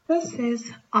This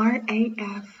is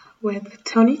RAF with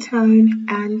Tony Tone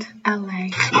and LA.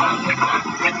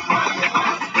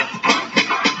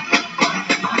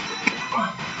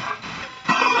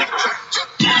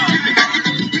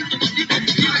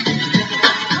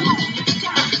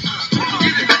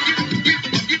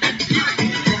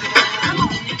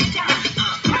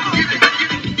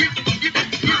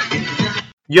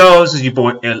 Yo, this is your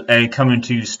boy LA coming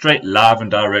to you straight live and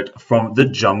direct from the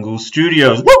Jungle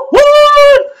Studios. Woo woo!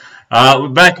 We're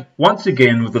back once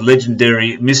again with the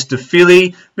legendary Mr.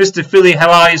 Philly. Mr. Philly,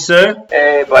 how are you, sir?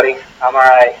 Hey, buddy. I'm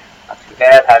alright. Not too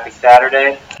bad. Happy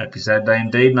Saturday. Happy Saturday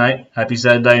indeed, mate. Happy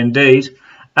Saturday indeed.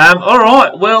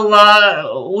 Alright,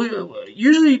 well, we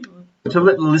usually, to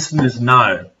let the listeners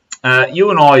know,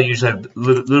 you and I usually have a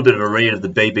little bit of a read of the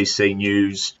BBC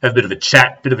News, have a bit of a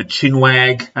chat, bit of a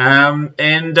chinwag,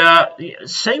 and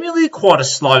seemingly quite a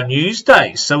slow news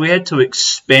day. So we had to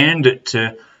expand it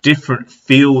to different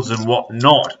fields and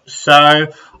whatnot.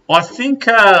 So I think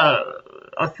I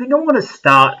want to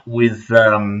start with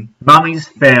mummies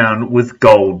found with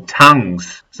gold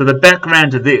tongues. So the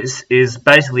background to this is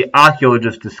basically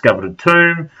archaeologists discovered a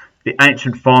tomb. The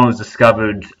ancient find was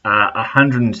discovered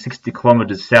 160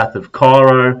 kilometres south of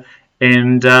Cairo,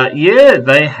 and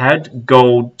they had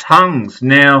gold tongues.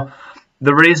 Now,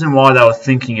 the reason why they were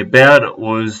thinking about it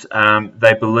was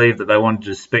they believed that they wanted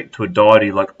to speak to a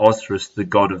deity like Osiris, the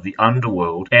god of the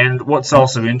underworld. And what's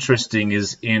also interesting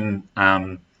is in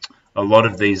a lot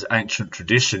of these ancient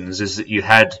traditions is that you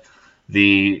had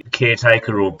the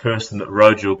caretaker or person that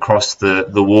rowed you across the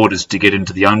waters to get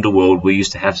into the underworld. We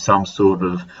used to have some sort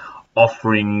of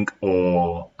offering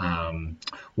or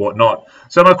whatnot.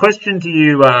 So my question to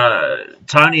you,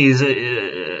 Tony, is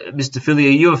Mr. Philly,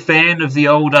 are you a fan of the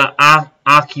old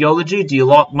archaeology? Do you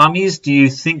like mummies? Do you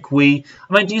think we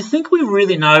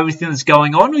really know everything that's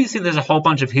going on, or do you think there's a whole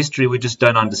bunch of history we just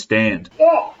don't understand?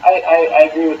 Yeah, I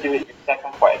agree with you with your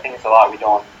second point. I think it's a lot we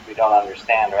don't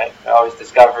understand, right? They're always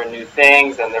discovering new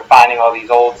things, and they're finding all these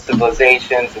old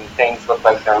civilizations, and things look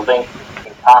like they're linked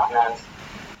between continents.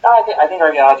 No, I think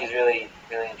archaeology is really,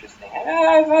 really interesting.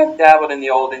 And I've dabbled in the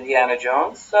old Indiana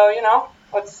Jones, so,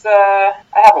 I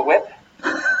have a whip.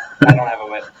 I don't have a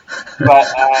whip.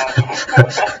 But,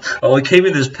 Oh, we're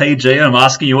keeping this PG, and I'm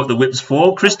asking you what the whip's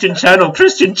for? Christian channel!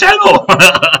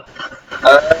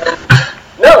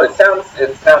 No, it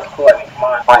sounds cool. I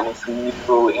mean, finding some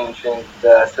new ancient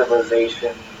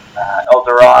civilization, El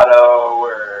Dorado,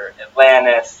 or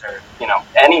Atlantis, or,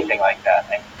 anything like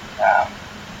that.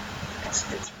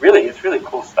 It's really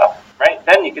cool stuff, right?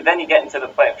 Then you get into the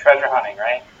play of treasure hunting,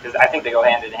 right? Because I think they go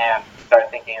hand in hand. You start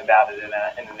thinking about it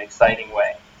in an exciting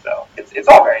way. So it's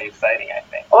all very exciting, I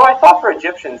think. Although I thought for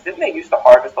Egyptians, didn't they used to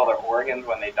harvest all their organs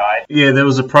when they died? Yeah, there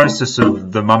was a process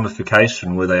of the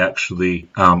mummification where they actually,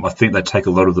 I think they take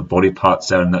a lot of the body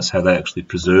parts out, and that's how they actually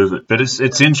preserve it. But it's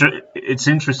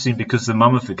interesting because the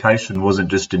mummification wasn't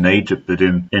just in Egypt, but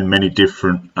in many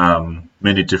different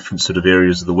sort of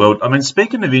areas of the world. I mean,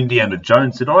 speaking of Indiana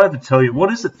Jones, did I ever tell you,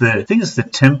 what is it? I think it's the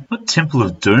Temple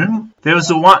of Doom? There was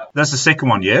the one, that's the second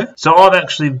one, yeah? So I've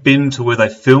actually been to where they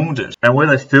filmed it, and where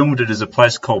they filmed it is a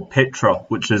place called Petra,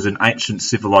 which is an ancient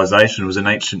civilization. It was an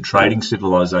ancient trading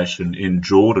civilization in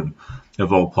Jordan,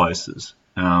 of all places.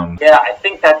 Yeah, I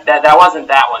think that wasn't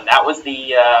that one. That was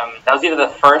that was either the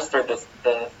first or the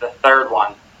third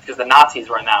one. Because the Nazis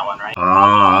were in that one, right?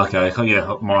 Ah, okay.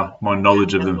 Yeah, my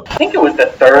knowledge of them. I think it was the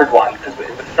third one, because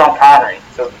it was Sean Connery.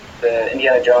 So the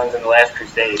Indiana Jones and the Last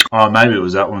Crusade. Oh, maybe it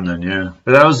was that one then, yeah.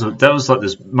 But that was like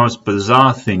this most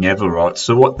bizarre thing ever, right?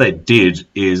 So what they did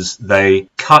is they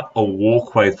cut a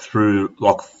walkway through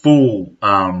like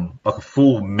a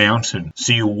full mountain.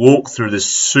 So you walk through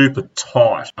this super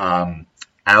tight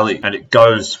alley, and it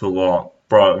goes for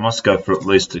it must go for at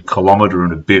least a kilometre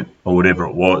and a bit, or whatever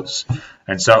it was.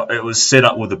 And so it was set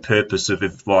up with the purpose of,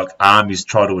 if like armies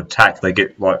try to attack, they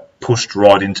get like pushed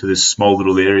right into this small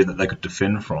little area that they could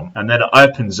defend from. And then it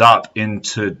opens up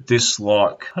into this,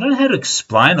 like, I don't know how to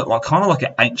explain it, like kind of like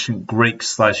an ancient Greek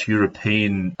 /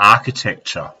 European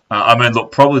architecture. I mean,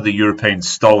 look, probably the Europeans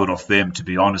stole it off them, to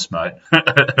be honest, mate.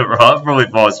 Right? Probably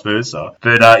vice versa.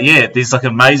 But there's like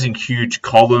amazing huge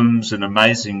columns and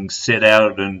amazing set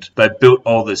out, and they built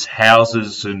all these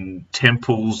houses and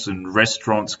temples and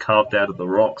restaurants carved out of the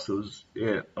rocks. It was,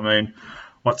 I mean,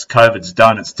 once COVID's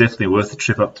done, it's definitely worth a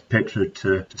trip up to Petra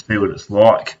to see what it's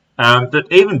like.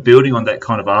 But even building on that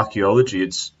kind of archaeology,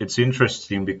 it's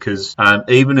interesting because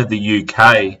even in the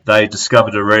UK, they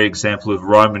discovered a rare example of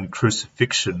Roman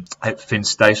crucifixion at Finn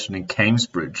Station in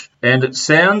Kingsbridge. And it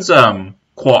sounds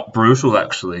quite brutal,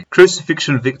 actually.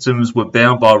 Crucifixion victims were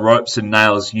bound by ropes and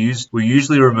nails were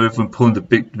usually removed when pulling the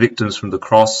victims from the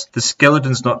cross. The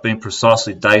skeleton's not been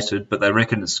precisely dated, but they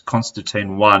reckon it's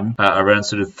Constantine I, around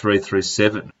sort of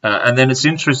 337. And then it's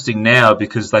interesting now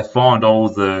because they find all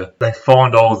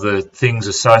the things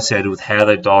associated with how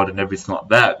they died and everything like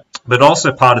that. But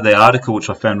also part of the article,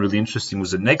 which I found really interesting,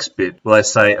 was the next bit, where they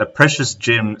say a precious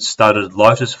gem-studded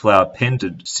lotus flower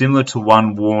pendant, similar to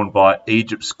one worn by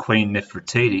Egypt's Queen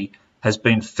Nefertiti, has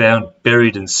been found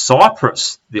buried in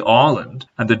Cyprus, the island,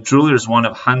 and the jeweler is one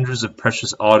of hundreds of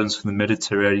precious items from the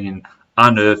Mediterranean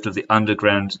unearthed of the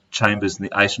underground chambers in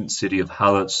the ancient city of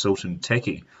Hala Sultan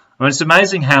Teki. I mean, it's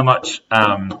amazing how much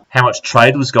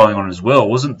trade was going on as well,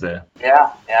 wasn't there?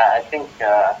 Yeah, I think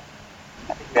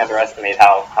we underestimate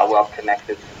how well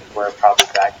connected things were probably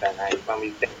back then, right? When we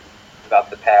think about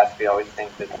the past, we always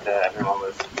think that everyone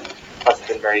must have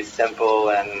been very simple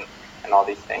and all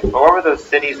these things. But what were those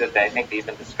cities that I think they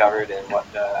even discovered in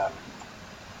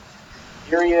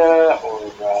Syria,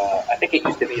 or I think it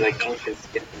used to be like ancient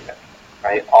Scythia,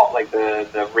 right? All like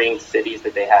the ringed cities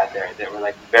that they had there that were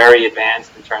like very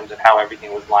advanced in terms of how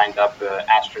everything was lined up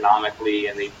astronomically,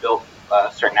 and they built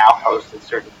certain outposts in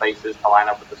certain places to line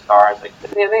up with the stars. Like,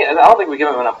 I don't think we give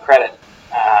them enough credit.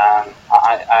 I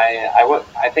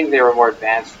think they were more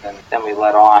advanced than we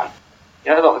let on.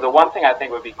 You know, the one thing I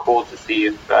think would be cool to see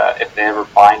if they ever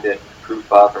find it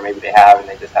proof of, or maybe they have and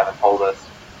they just haven't told us.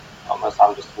 Unless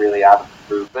I'm just really out of the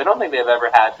proof. I don't think they've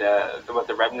ever had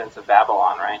the remnants of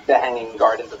Babylon, right? The hanging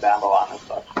gardens of Babylon and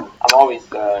such. I'm always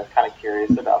kind of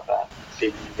curious about that. See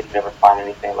if you can ever find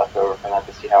anything left over from that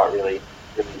to see how it really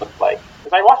looked like.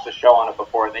 Because I watched a show on it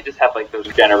before, and they just have like those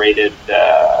generated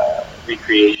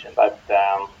recreations. But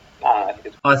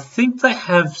I think they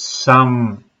have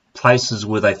some places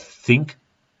where they think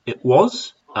it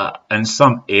was, and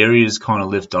some areas kind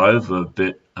of left over.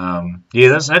 But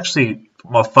that's actually.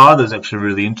 My father's actually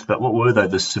really into that. What were they?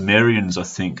 The Sumerians, I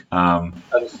think.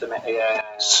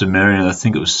 Sumerian. I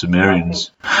think it was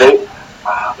Sumerians.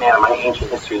 My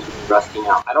ancient history is really rusty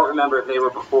now. I don't remember if they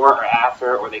were before or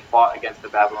after, or they fought against the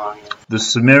Babylonians. The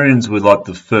Sumerians were like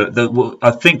the first. I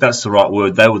think that's the right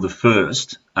word. They were the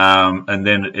first, and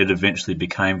then it eventually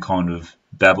became kind of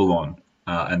Babylon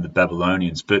and the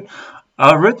Babylonians. But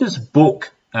I read this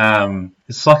book.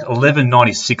 It's like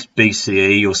 1196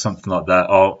 BCE or something like that.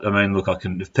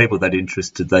 If people are that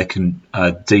interested, they can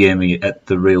DM me at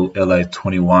the real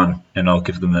LA21, and I'll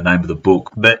give them the name of the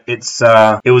book. But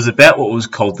it was about what was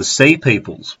called the Sea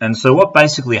Peoples, and so what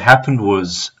basically happened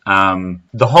was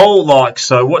the whole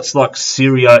what's like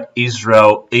Syria,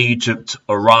 Israel, Egypt,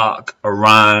 Iraq,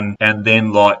 Iran, and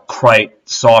then like Crete,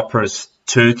 Cyprus,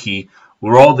 Turkey.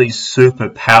 Were all these super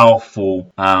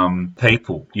powerful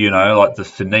people, like the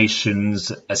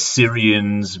Phoenicians,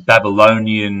 Assyrians,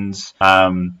 Babylonians,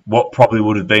 what probably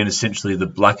would have been essentially the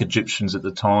Black Egyptians at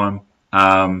the time.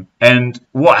 And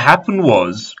what happened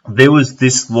was there was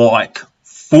this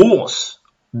force.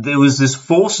 There was this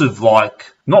force of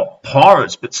not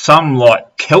pirates, but some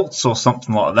Celts or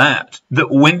something like that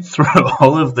went through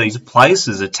all of these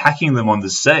places, attacking them on the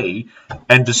sea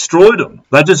and destroyed them.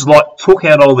 They just took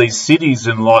out all these cities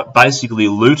and basically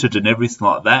looted and everything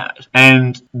like that.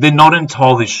 And they're not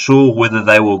entirely sure whether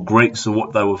they were Greeks or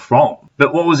what they were from.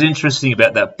 But what was interesting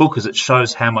about that book is it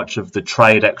shows how much of the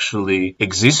trade actually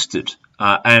existed.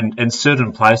 And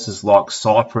certain places like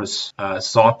Cyprus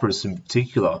in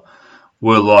particular,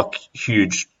 were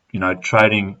huge,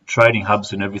 trading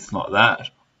hubs and everything like that.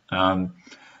 And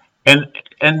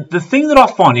the thing that I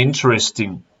find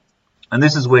interesting, and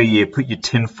this is where you put your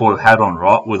tinfoil hat on,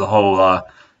 right, with the whole,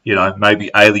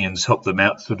 maybe aliens help them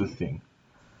out sort of thing.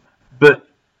 But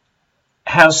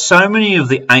how so many of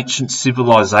the ancient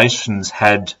civilizations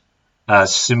had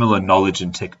similar knowledge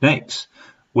and techniques,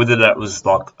 whether that was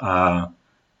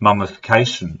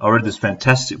mummification. I read this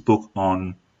fantastic book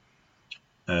on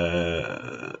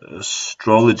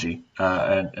astrology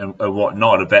and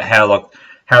whatnot, about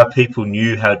how people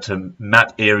knew how to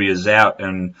map areas out,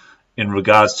 and in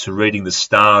regards to reading the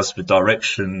stars for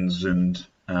directions, and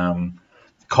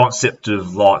concept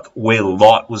of where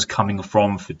light was coming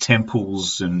from for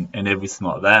temples and everything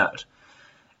like that.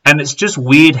 And it's just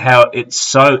weird how it's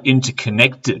so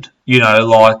interconnected,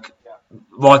 it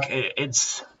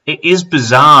is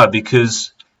bizarre,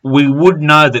 because we would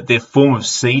know that their form of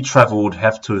sea travel would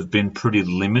have to have been pretty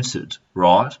limited,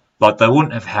 right? They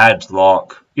wouldn't have had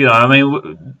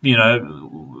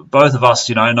both of us,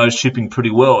 know shipping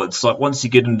pretty well. It's like once you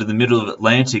get into the middle of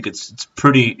Atlantic, it's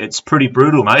pretty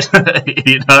brutal, mate.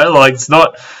 Like it's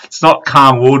not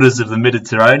calm waters of the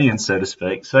Mediterranean, so to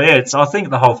speak. So yeah, I think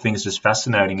the whole thing is just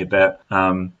fascinating about,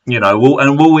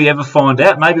 will we ever find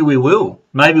out? Maybe we will.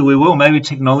 Maybe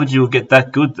technology will get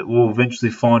that good that we'll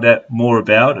eventually find out more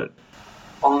about it.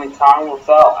 Only time will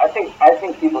tell. I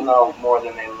think people know more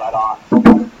than they let on.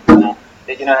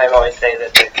 I always say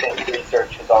that the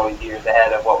research is always years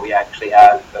ahead of what we actually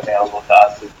have available to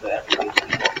us as the everyday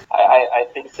people. I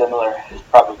think similar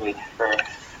probably for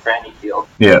any field.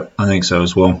 Yeah, I think so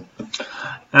as well.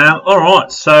 All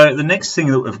right, so the next thing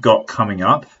that we've got coming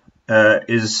up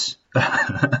is...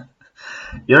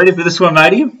 You ready for this one,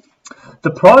 matey?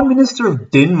 The Prime Minister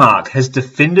of Denmark has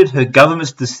defended her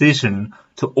government's decision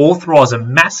to authorise a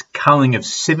mass culling of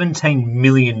 17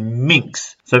 million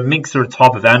minks. So minks are a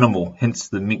type of animal, hence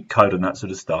the mink coat and that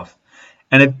sort of stuff.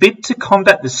 And a bid to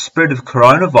combat the spread of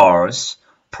coronavirus,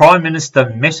 Prime Minister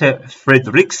Mette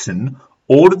Frederiksen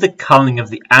ordered the culling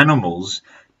of the animals,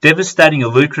 devastating a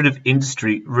lucrative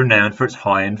industry renowned for its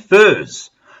high-end furs.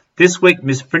 This week,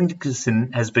 Ms.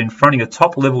 Frederiksen has been fronting a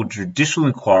top-level judicial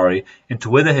inquiry into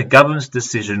whether her government's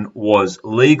decision was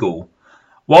legal.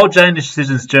 While Danish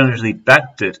citizens generally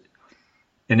backed it,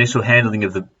 initial handling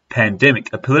of the pandemic,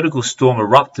 a political storm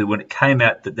erupted when it came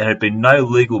out that there had been no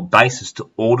legal basis to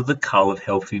order the cull of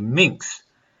healthy minks.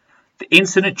 The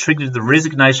incident triggered the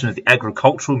resignation of the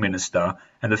agricultural minister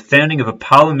and the founding of a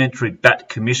parliamentary bat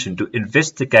commission to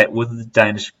investigate whether the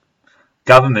Danish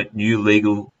government knew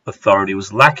legal authority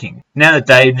was lacking. Now the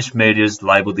Danish media has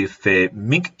labelled the affair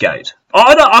Minkgate.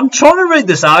 I'm trying to read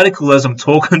this article as I'm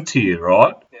talking to you,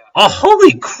 right? Yeah. Oh,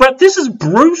 holy crap, this is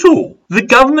brutal. The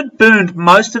government burned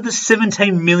most of the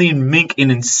 17 million mink in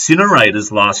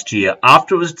incinerators last year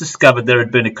after it was discovered there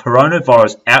had been a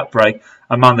coronavirus outbreak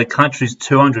among the country's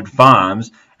 200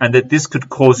 farms and that this could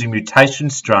cause a mutation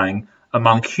strain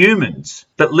among humans.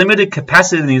 But limited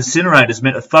capacity in the incinerators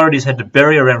meant authorities had to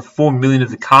bury around 4 million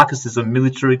of the carcasses on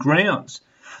military grounds.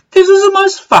 This is the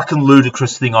most fucking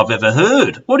ludicrous thing I've ever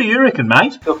heard. What do you reckon,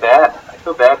 mate? I feel bad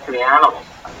for the animals.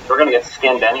 We're gonna get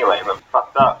skinned anyway, but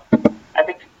fucked up. I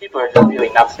think people are just really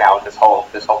nuts now with this whole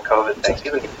COVID thing.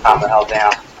 People need to calm the hell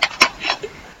down.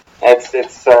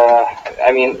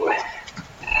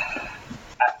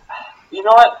 You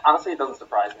know what? Honestly, it doesn't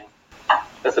surprise me.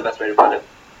 That's the best way to put it.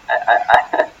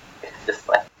 It's just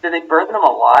like, did they burn them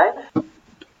alive?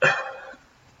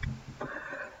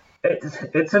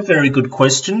 It's a very good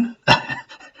question.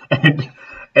 And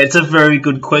it's a very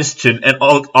good question. And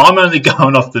I'm only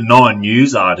going off the 9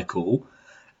 News article.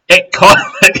 It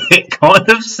kind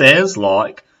of sounds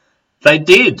like they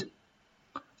did.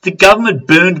 The government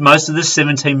burned most of the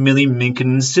 17 million mink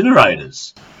in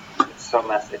incinerators. It's so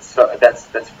messy. That's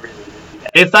really.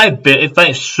 If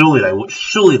they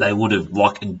surely they would have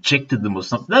injected them or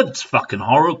something. That's fucking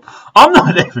horrible. I'm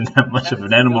not even that much of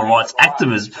an animal rights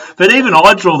activist, but even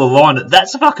I draw the line at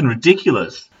that's fucking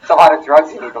ridiculous. It's a lot of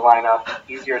drugs you need to line up.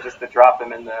 Easier just to drop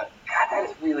them in the.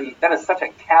 God, that is such a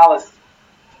callous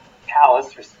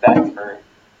respect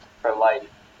for life.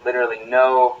 Literally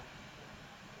no.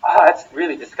 Oh, that's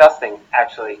really disgusting.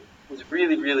 Actually, it's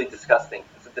really, really disgusting.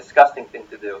 It's a disgusting thing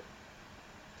to do.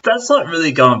 That's like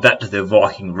really going back to their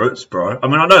Viking roots, bro. I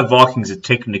mean, I know Vikings are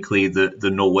technically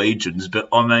the Norwegians, but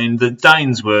I mean the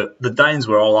Danes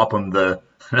were all up on the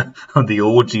on the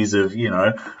orgies of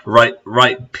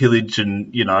rape, pillage,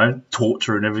 and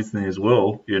torture and everything as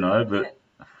well. But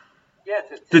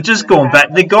they're just going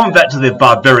back. They're going back to their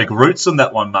barbaric roots on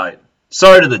that one, mate.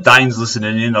 Sorry to the Danes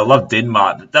listening in. I love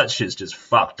Denmark, but that shit's just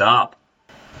fucked up.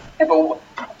 Yeah, but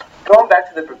going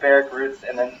back to the barbaric roots,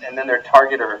 and then their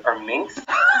target are minks.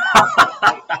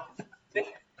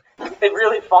 They've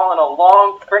really fallen a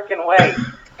long frickin' way.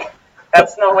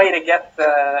 That's no way to get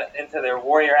into their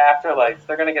warrior afterlife.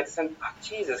 They're gonna get sent. Oh,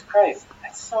 Jesus Christ,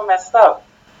 that's so messed up.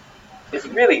 I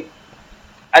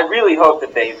really hope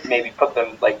that they maybe put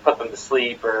them to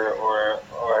sleep or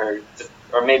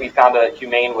maybe found a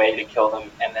humane way to kill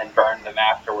them and then burn them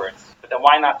afterwards. But then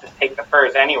why not just take the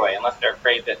furs anyway, unless they're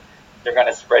afraid that they're going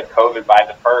to spread COVID by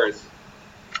the furs.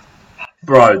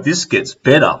 Bro, this gets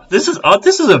better. This is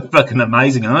a fucking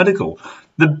amazing article.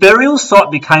 The burial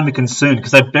site became a concern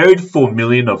because they buried 4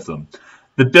 million of them.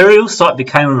 The burial site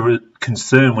became a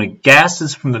concern when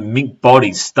gases from the mink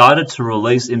bodies started to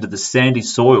release into the sandy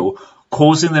soil,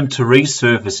 causing them to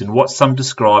resurface in what some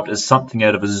described as something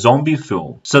out of a zombie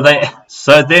film. So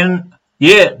then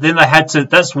Yeah, then they had to.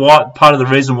 That's why part of the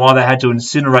reason why they had to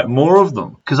incinerate more of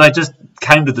them, because they just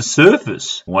came to the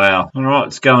surface. Wow. All right,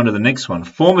 let's go on to the next one.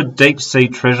 Former deep sea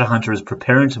treasure hunter is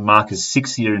preparing to mark his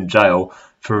 6th year in jail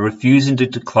for refusing to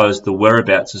disclose the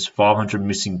whereabouts of 500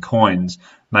 missing coins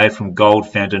made from gold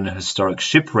found in a historic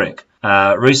shipwreck.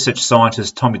 Research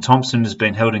scientist Tommy Thompson has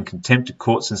been held in contempt of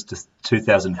court since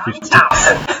 2015.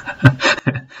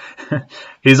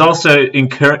 He's also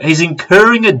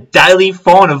incurring a daily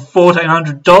fine of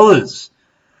 $1,400.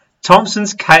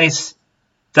 Thompson's case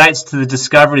dates to the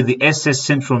discovery of the SS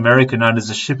Central America, known as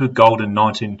the Ship of Gold, in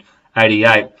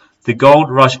 1988. The Gold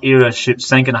Rush era ship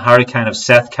sank in a hurricane of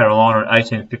South Carolina in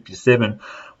 1857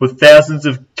 with thousands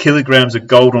of kilograms of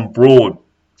gold on board,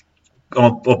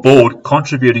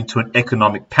 contributing to an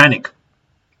economic panic.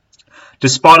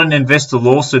 Despite an investor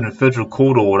lawsuit and federal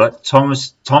court order,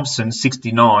 Thompson,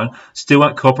 69, still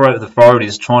won't cooperate with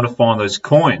authorities trying to find those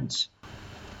coins.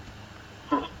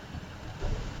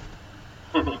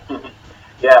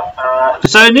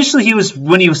 So initially,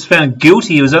 when he was found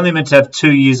guilty, he was only meant to have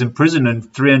 2 years in prison and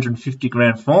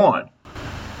 $350,000 fine.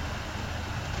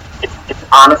 It's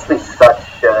honestly such.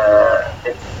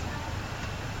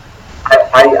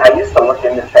 I used to look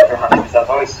into treasure hunting because I was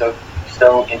always so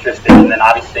interested, and then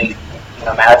obviously,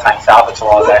 maritime salvage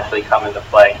laws actually come into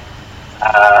play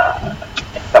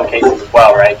in some cases as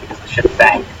well, right? Because the ship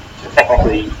sank, so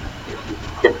technically you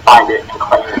can find it and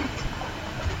claim it.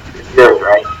 It's yours,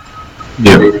 right?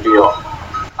 Yeah. The deal.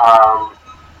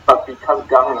 But because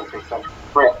governments are such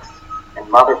pricks and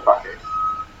motherfuckers,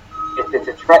 if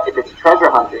it's treasure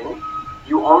hunting,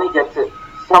 you only get to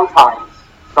sometimes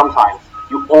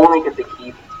you only get to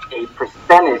keep a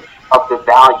percentage of the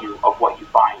value of what you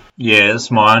find. Yeah, that's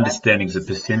my understanding, is a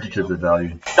percentage of the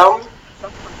value. Some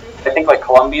I think like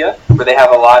Colombia, where they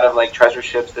have a lot of like treasure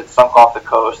ships that sunk off the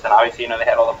coast, and obviously they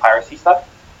had all the piracy stuff.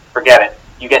 Forget it.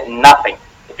 You get nothing.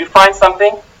 If you find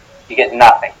something, you get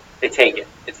nothing. They take it.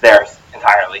 It's theirs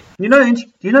entirely.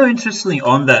 Interestingly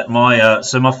on that,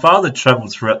 my father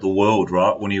travelled throughout the world,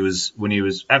 right? When he was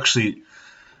actually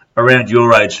around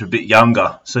your age, a bit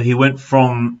younger. So he went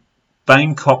from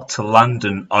Bangkok to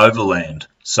London overland.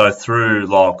 So through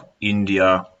like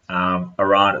India,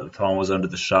 Iran at the time was under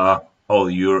the Shah, all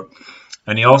of Europe,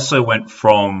 and he also went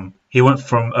from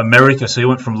America. So he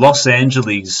went from Los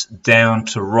Angeles down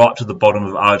to right to the bottom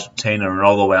of Argentina and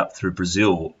all the way up through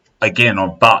Brazil. Again,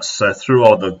 on bus, so through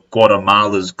all the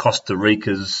Guatemalas, Costa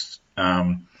Ricas.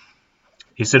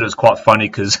 He said it was quite funny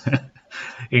because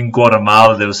in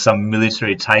Guatemala there was some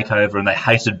military takeover and they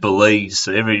hated Belize.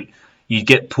 So you'd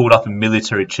get pulled up in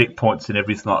military checkpoints and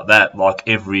everything like that, like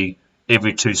every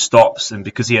 2 stops. And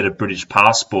because he had a British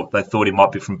passport, they thought he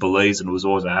might be from Belize, and it was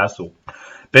always a hassle.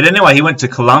 But anyway, he went to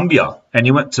Colombia and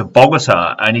he went to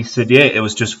Bogota, and he said, yeah, it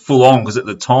was just full on because at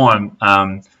the time,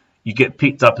 you get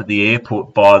picked up at the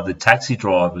airport by the taxi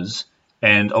drivers,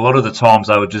 and a lot of the times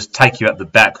they would just take you out the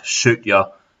back, shoot you,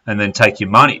 and then take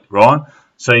your money, right?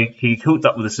 So he hooked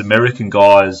up with this American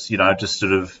guy as, just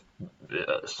sort of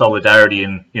solidarity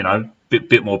and,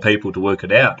 bit more people to work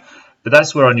it out. But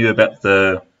that's where I knew about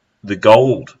the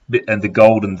gold and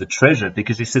the treasure,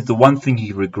 because he said the one thing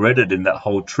he regretted in that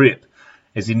whole trip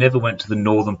is he never went to the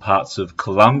northern parts of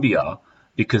Colombia,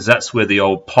 because that's where the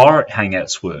old pirate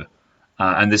hangouts were.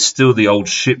 And there's still the old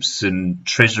ships and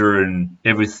treasure and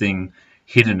everything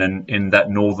hidden in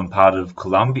that northern part of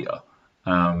Colombia.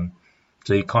 So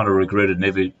he kind of regretted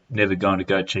never going to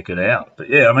go check it out. But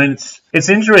yeah, I mean, it's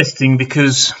interesting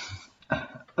because,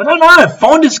 I don't know,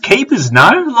 finders keepers, no?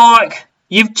 Like,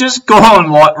 you've just gone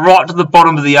like right to the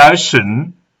bottom of the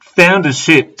ocean, found a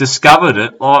ship, discovered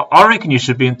it. Like, I reckon you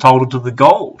should be entitled to the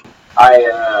gold.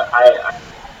 I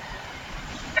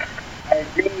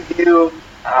agree with you.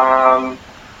 I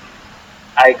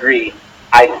agree.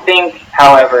 I think,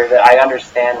 however, that I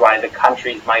understand why the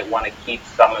countries might want to keep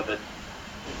some of the...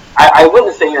 I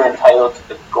wouldn't say you're entitled to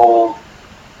the gold.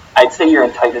 I'd say you're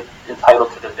entitled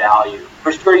to the value.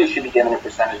 For sure, you should be given a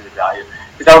percentage of the value.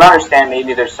 Because I would understand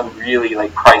maybe there's some really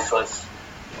like priceless,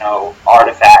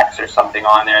 artifacts or something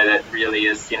on there that really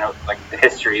is, like the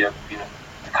history of,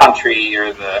 the country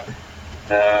or the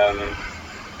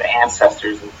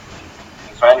ancestors and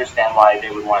so I understand why they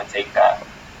would want to take that.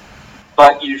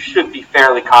 But you should be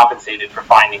fairly compensated for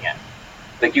finding it.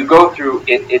 Like, you go through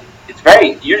it. It's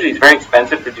very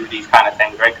expensive to do these kind of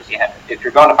things, right? Because if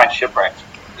you're going to find shipwrecks,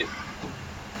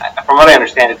 from what I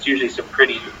understand, it's usually some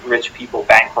pretty rich people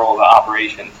bankroll the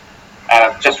operations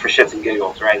just for shits and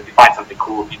giggles, right? If you find something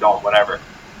cool, if you don't, whatever.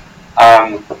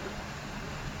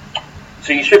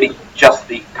 So you should be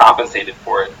justly compensated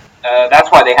for it.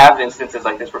 that's why they have instances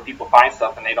like this where people find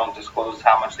stuff and they don't disclose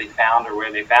how much they found or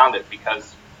where they found it,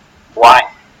 because why?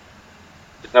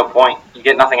 There's no point. You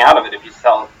get nothing out of it if you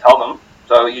tell them.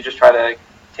 So you just try to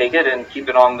take it and keep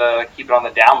it on the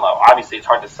down low. Obviously, it's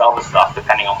hard to sell the stuff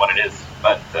depending on what it is,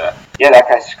 but that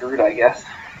guy's screwed, I guess.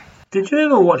 Did you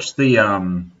ever watch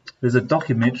the there's a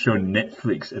documentary on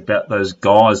Netflix about those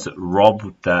guys that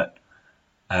robbed that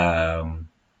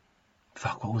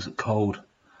what was it called?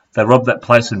 They robbed that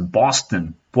place in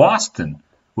Boston,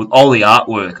 with all the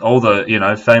artwork, all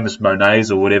the famous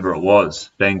Monets or whatever it was,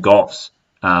 Van Goghs.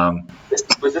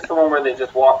 Was this the one where they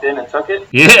just walked in and took it?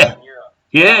 Yeah.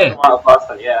 Yeah.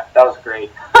 Boston, yeah, that was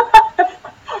great.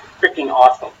 Freaking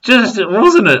awesome. Just,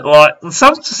 wasn't it? Like,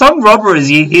 some robberies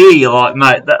you hear, you're like,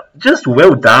 mate, that just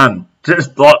well done.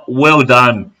 Just, like, well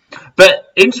done.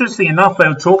 But interesting enough, they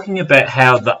were talking about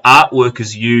how the artwork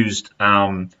is used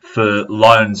for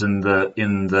loans in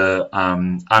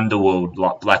the underworld,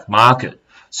 like black market.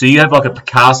 So you have like a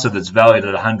Picasso that's valued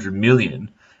at 100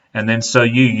 million, and then so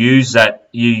you use that.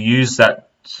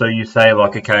 So you say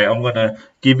like, okay, I'm going to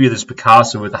give you this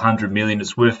Picasso with 100 million.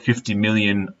 It's worth 50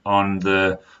 million on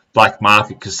the black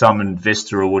market because some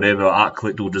investor or whatever art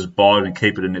collector will just buy it and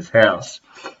keep it in his house.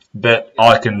 But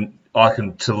I can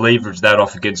to leverage that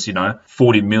off against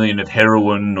 40 million of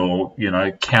heroin or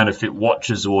counterfeit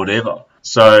watches or whatever.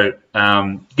 So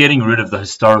getting rid of the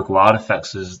historical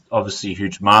artifacts is obviously a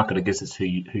huge market. I guess it's who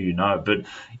you know. But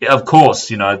yeah, of course,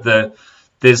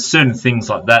 there's certain things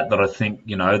like that I think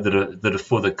that are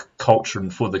for the culture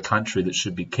and for the country that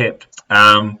should be kept.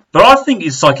 But I think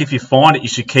it's like if you find it, you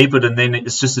should keep it, and then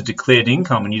it's just a declared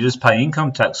income, and you just pay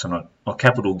income tax on it or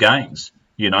capital gains.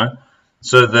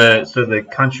 So the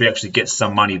country actually gets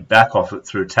some money back off it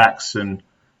through tax, and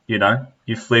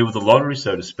you flee with the lottery,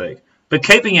 so to speak. But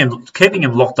keeping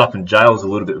him locked up in jail is a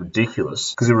little bit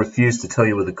ridiculous because he refused to tell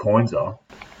you where the coins are.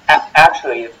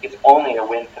 Actually, it's only a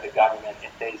win for the government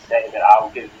if they say that I'll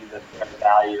give you the fair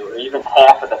value or even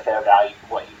half of the fair value of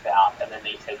what you found, and then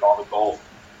they take all the gold.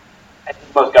 I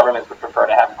think most governments would prefer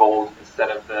to have gold instead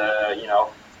of the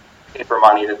paper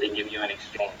money that they give you in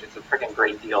exchange. It's a freaking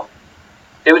great deal.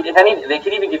 They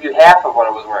could even give you half of what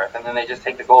it was worth, and then they just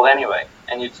take the gold anyway,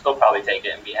 and you'd still probably take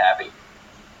it and be happy.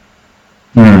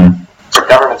 But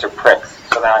governments are pricks,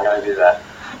 so they're not going to do that.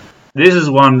 This is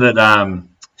one that,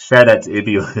 shout out to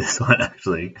Ibby on this one,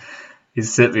 actually. He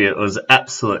sent me, it was an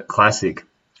absolute classic.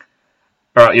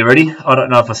 Alright, you ready? I don't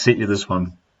know if I sent you this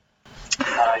one. Yeah,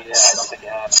 I don't think I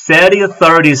have. Saudi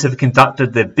authorities have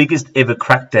conducted their biggest ever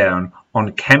crackdown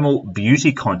on camel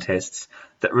beauty contests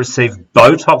that receive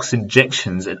Botox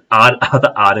injections and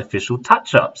other artificial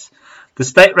touch-ups. The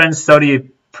state-run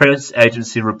Saudi press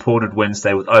agency reported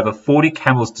Wednesday with over 40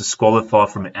 camels disqualified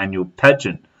from an annual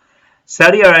pageant.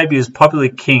 Saudi Arabia's popular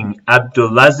King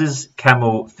Abdulaziz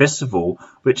Camel Festival,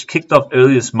 which kicked off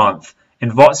earlier this month,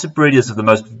 invites the breeders of the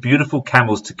most beautiful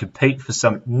camels to compete for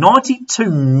some $92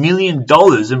 million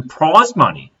in prize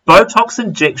money. Botox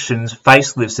injections,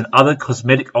 facelifts and other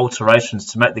cosmetic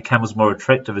alterations to make the camels more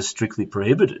attractive are strictly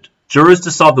prohibited. Jurors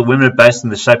decide the women are based on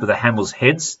the shape of the camels'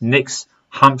 heads, necks,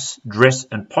 humps, dress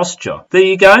and posture. There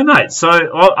you go, mate. So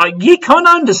you kind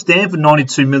of understand for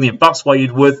 $92 million why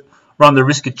you'd run the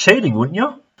risk of cheating, wouldn't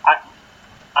you?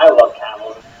 I love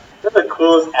camels. They're the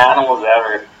coolest animals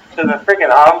ever. They're the freaking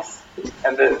humps,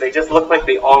 and they just look like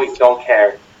they always don't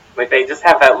care. Like they just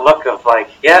have that look of like,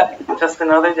 yeah, just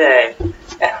another day.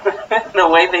 And the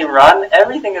way they run,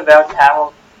 everything about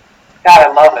camels. God,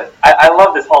 I love it. I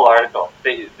love this whole article.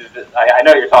 I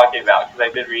know what you're talking about because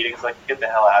I've been reading. It's like, get the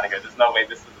hell out of here. There's no way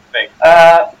this is a thing.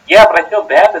 Yeah, but I feel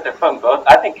bad that they're putting both.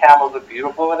 I think camels look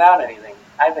beautiful without anything.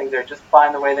 I think they're just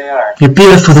fine the way they are. You're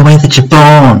beautiful the way that you're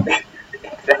born.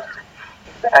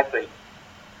 Exactly.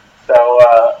 So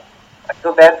I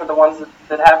feel bad for the ones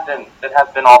that have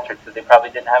been altered because they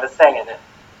probably didn't have a say in it.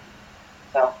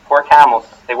 So poor camels.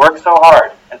 They work so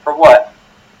hard, and for what?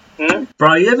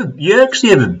 Bro, you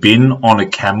actually ever been on a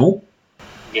camel?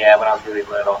 Yeah, when I was really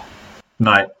little.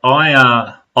 Mate,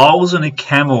 I was on a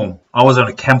camel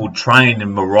train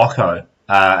in Morocco.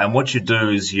 And what you do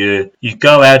is you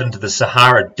go out into the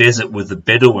Sahara Desert with the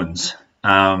Bedouins,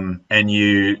 and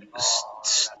you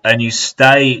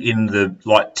stay in the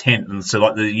tent, and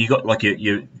so you got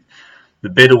the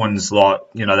Bedouins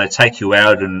they take you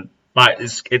out, and mate,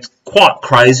 it's quite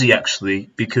crazy actually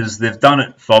because they've done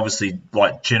it for obviously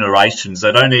generations.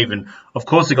 They don't even, of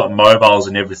course they've got mobiles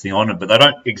and everything on it, but they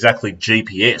don't exactly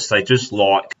GPS. They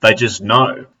just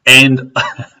know. And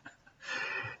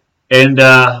And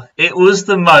it was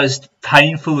the most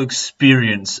painful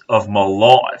experience of my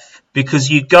life because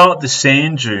you go up the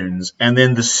sand dunes and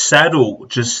then the saddle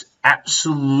just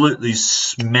absolutely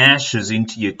smashes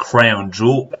into your crown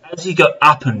jewel. As you go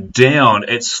up and down,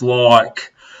 it's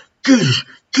like,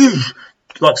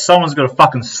 like someone's got a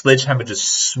fucking sledgehammer just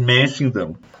smashing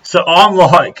them. So I'm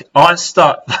like, I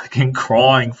start fucking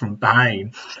crying from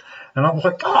pain. And I'm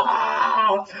like,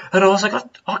 ah! And I was like,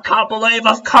 I can't believe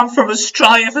I've come from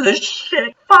Australia for this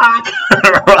shit. Fuck.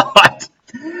 Right.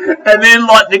 And then,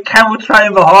 like, the camel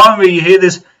train behind me, you hear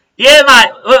this, yeah,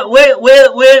 mate, where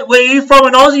are you from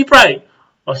in Aussie, bro?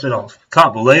 I said, I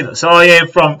can't believe it. So, oh, yeah,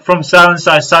 from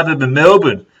so-and-so suburb in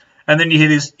Melbourne. And then you hear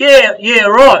this, yeah,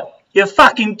 right. You're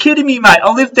fucking kidding me, mate.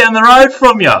 I live down the road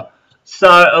from you. So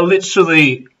I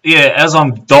literally, as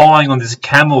I'm dying on this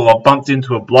camel, I bumped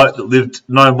into a bloke that lived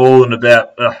no more than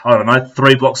about,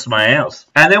 3 blocks from my house.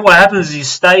 And then what happens is you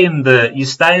stay in the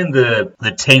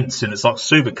tents, and it's like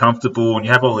super comfortable, and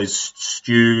you have all these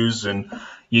stews, and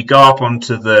you go up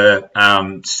onto the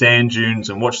sand dunes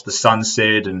and watch the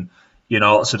sunset, and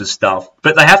all that sort of stuff.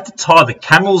 But they have to tie the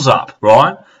camels up,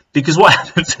 right? Because what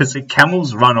happens is the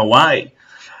camels run away.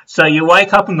 So you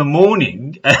wake up in the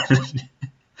morning and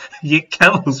your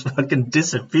camel's fucking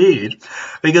disappeared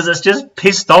because it's just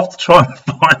pissed off to try and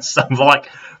find some like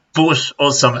bush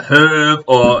or some herb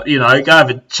or, go have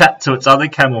a chat to its other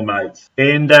camel mates.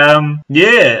 And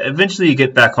eventually you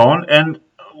get back on and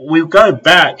we go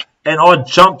back and I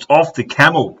jumped off the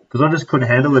camel because I just couldn't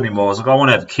handle it anymore. I was like, I want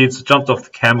to have kids. So I jumped off the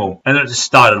camel and then it just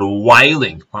started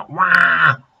wailing like,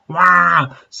 wah!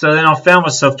 Wow. So then I found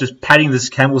myself just patting this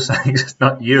camel saying, it's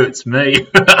not you, it's me.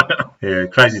 Yeah,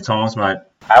 crazy times, mate.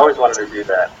 I always wanted to do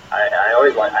that. I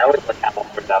always like camel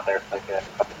birds out there. Like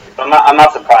I'm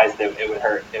not surprised it would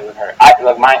hurt. It would hurt. I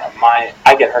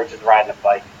get hurt just riding a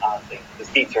bike, honestly. The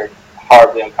seats are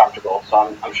horribly uncomfortable.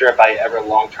 So I'm sure if I ever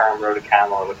long term rode a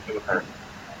camel, it would hurt.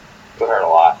 It would hurt a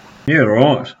lot. Yeah,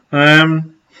 right.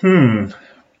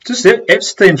 Just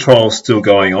Epstein trial's still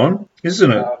going on,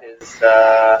 isn't it?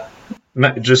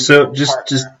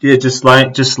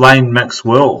 Ghislaine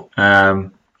Maxwell.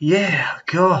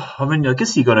 God. I mean, I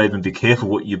guess you got to even be careful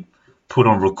what you put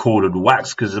on recorded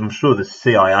wax because I'm sure the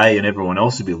CIA and everyone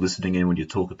else will be listening in when you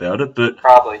talk about it. But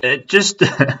probably it just.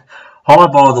 Hi,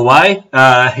 by the way.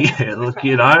 Look,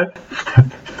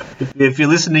 if you're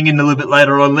listening in a little bit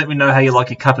later on, let me know how you like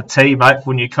your cup of tea, mate,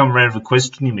 when you come around for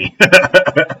questioning me. I'm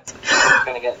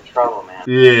gonna get in trouble, man.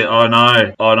 Yeah, I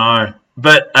know.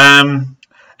 But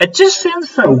it just sounds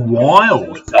so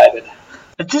wild.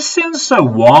 It just sounds so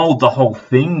wild, the whole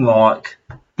thing, like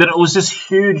that it was this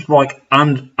huge, like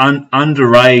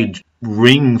underage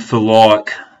ring for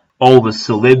like all the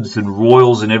celebs and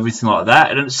royals and everything like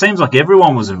that, and it seems like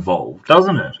everyone was involved,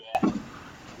 doesn't it?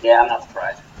 Yeah, I'm not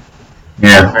surprised. Yeah.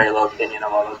 I have a very low opinion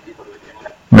of all those people who were doing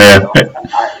it. Yeah.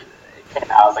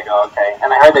 I was like, oh, okay.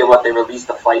 And I heard they released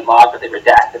the flight log, but they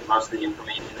redacted most of the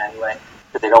information anyway,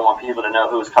 because they don't want people to know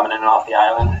who was coming in and off the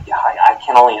island. Yeah, I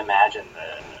can only imagine.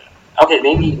 Okay,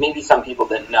 maybe some people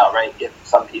didn't know, right? Give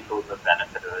some people the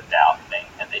benefit of the doubt thing,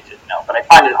 and they didn't know. But I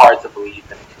find it hard to believe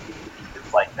in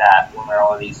it's like that when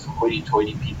all of these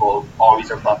hoity-toity people always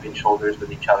are bumping shoulders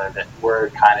with each other. That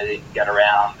word kind of didn't get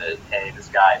around that, hey, this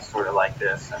guy's sort of like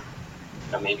this,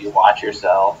 and maybe watch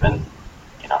yourself, and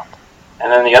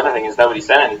And then the other thing is nobody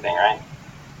said anything, right?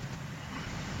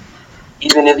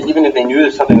 Even if they knew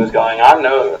that something was going on,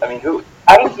 no. I mean,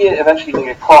 how did he eventually even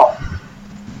get caught?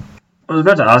 I was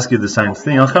about to ask you the same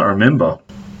thing. I can't remember.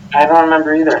 I don't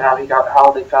remember either how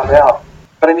they found out.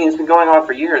 But I mean, it's been going on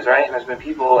for years, right? And there's been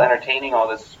people entertaining all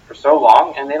this for so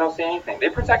long, and they don't say anything. They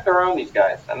protect their own, these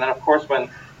guys. And then, of course, when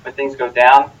things go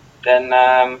down, then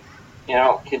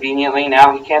conveniently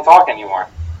now he can't talk anymore,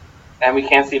 and we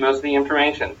can't see most of the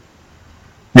information.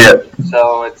 Yeah.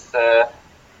 So it's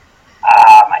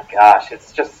my gosh,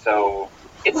 it's so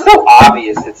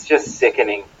obvious. It's just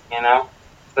sickening,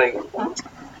 It's like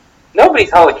nobody's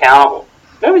held accountable.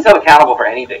 Nobody's held accountable for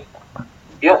anything.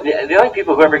 The only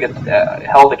people who ever get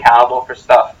held accountable for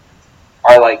stuff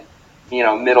are like,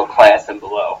 middle class and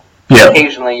below. Yeah.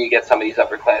 Occasionally, you get some of these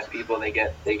upper class people. They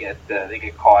get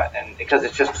caught, and because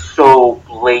it's just so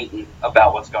blatant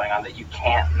about what's going on that you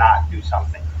can't not do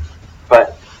something.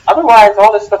 But otherwise,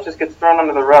 all this stuff just gets thrown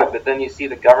under the rug. But then you see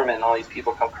the government and all these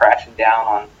people come crashing down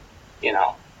on,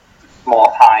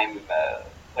 small time,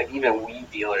 like even weed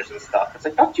dealers and stuff. It's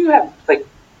like, don't you have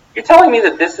you're telling me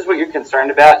that this is what you're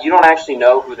concerned about? You don't actually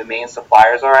know who the main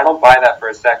suppliers are? I don't buy that for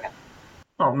a second.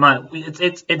 Oh, mate,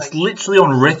 it's literally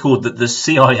on record that the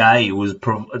CIA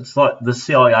it's like the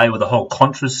CIA with the whole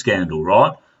Contra scandal,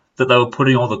 right? that they were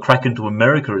putting all the crack into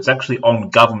America. It's actually on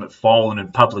government file and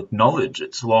in public knowledge.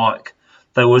 It's like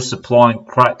they were supplying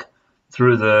crack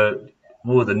through the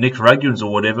Nicaraguans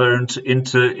or whatever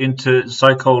into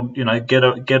so-called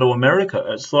ghetto America.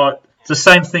 It's like it's the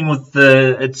same thing with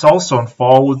it's also on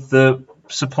file with the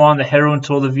supplying the heroin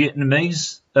to all the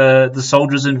Vietnamese, the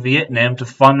soldiers in Vietnam to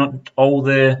fund all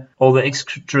their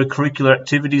extracurricular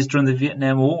activities during the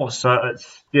Vietnam War. So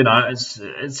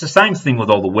it's the same thing with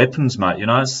all the weapons, mate.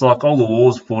 It's like all the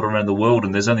wars fought around the world,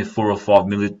 and there's only 4 or 5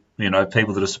 million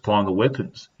people that are supplying the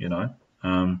weapons.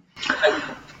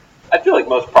 I feel like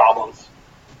most problems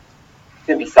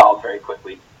can be solved very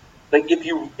quickly. Like if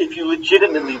you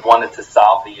legitimately wanted to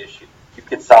solve the issue, you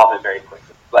could solve it very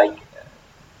quickly. Like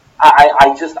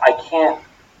I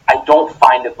don't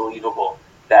find it believable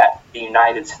that the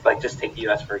United States, like just take the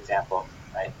U.S. for example,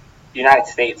 right? The United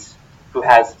States, who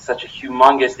has such a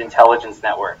humongous intelligence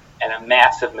network and a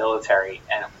massive military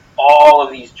and all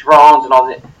of these drones and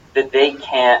all that they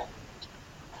can't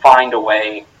find a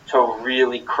way to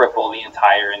really cripple the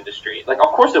entire industry. Like,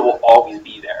 of course it will always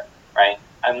be there, right?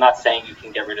 I'm not saying you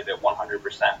can get rid of it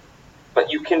 100%,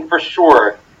 but you can for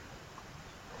sure,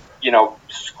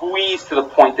 squeeze to the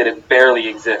point that it barely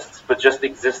exists, but just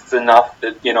exists enough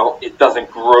that, it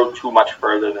doesn't grow too much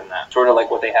further than that. Sort of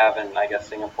like what they have in, I guess,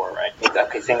 Singapore, right?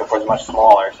 Okay, Singapore is much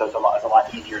smaller, so it's a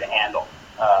lot easier to handle.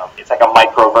 It's like a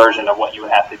micro version of what you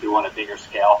would have to do on a bigger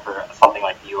scale for something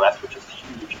like the U.S., which is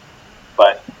huge.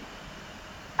 But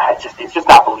it's just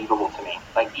not believable to me.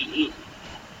 Like,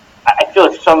 I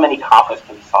feel like so many conflicts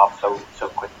can be solved so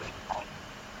quickly. Right?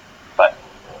 But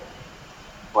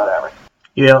whatever.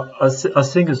 Yeah, I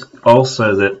think it's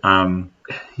also that I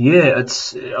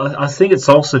think it's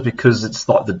also because it's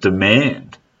like the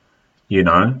demand,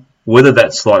 whether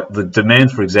that's like the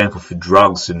demand, for example, for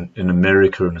drugs in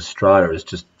America and Australia is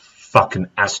just fucking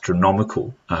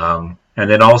astronomical. And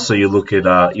then also you look at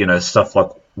stuff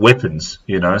like weapons,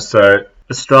 so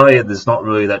Australia, there's not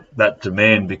really that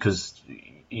demand because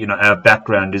our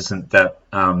background isn't that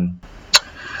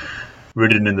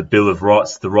written in the Bill of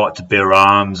Rights. The right to bear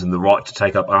arms and the right to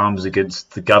take up arms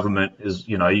against the government is,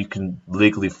 you can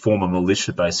legally form a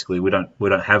militia. Basically, we don't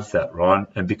have that, right?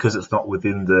 And because it's not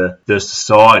within the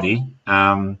society,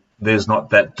 there's not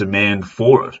that demand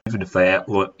for it. Even if they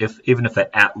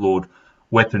outlawed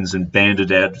weapons and banned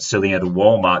it out, selling out of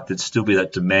Walmart, there'd still be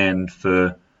that demand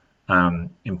for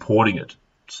importing it,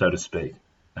 so to speak.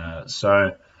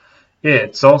 Yeah,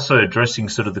 it's also addressing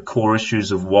sort of the core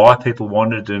issues of why people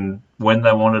wanted and when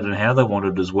they wanted and how they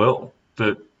wanted as well.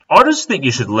 But I just think you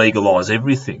should legalise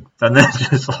everything and then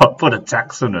just like put a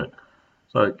tax on it.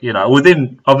 So,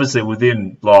 within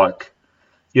like,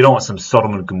 you don't want some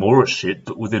Sodom and Gomorrah shit,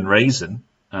 but within reason.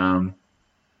 Maybe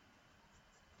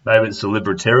it's the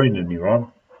libertarian in me, right?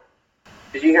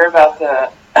 Did you hear about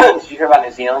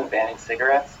New Zealand banning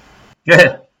cigarettes? Yeah.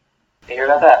 Did you hear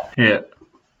about that? Yeah.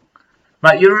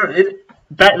 Mate,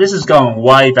 this is going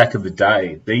way back in the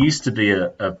day. There used to be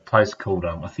a place called,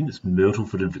 I think it's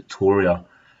Myrtleford in Victoria,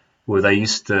 where it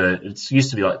used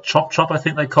to be like Chop Chop, I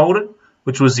think they called it,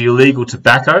 which was the illegal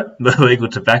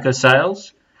tobacco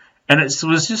sales. And it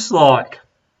was just like,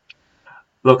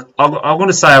 look, I want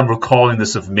to say I'm recalling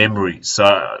this of memory.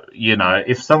 So,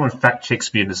 if someone fact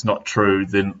checks me and it's not true,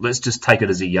 then let's just take it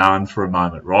as a yarn for a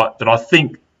moment, right? But I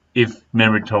think if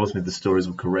memory tells me the stories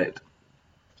were correct,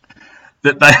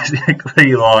 that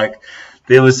basically, like,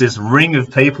 there was this ring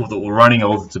of people that were running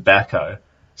all the tobacco,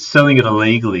 selling it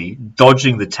illegally,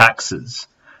 dodging the taxes,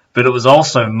 but it was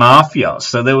also mafia.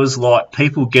 So there was, like,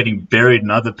 people getting buried in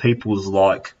other people's,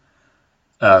 like,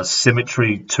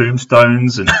 cemetery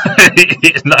tombstones and,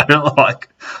 like,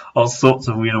 all sorts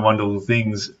of weird and wonderful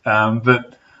things.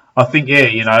 But I think,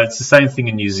 it's the same thing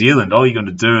in New Zealand. All you're going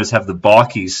to do is have the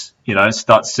bikies,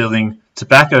 start selling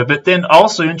tobacco. But then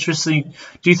also interesting,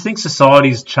 do you think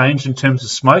society's changed in terms of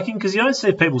smoking? Because you don't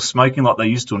see people smoking like they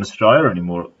used to in Australia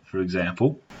anymore, for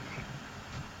example.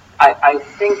 I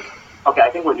think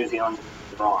what New Zealand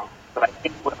is wrong, but I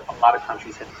think what a lot of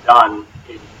countries have done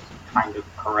is kind of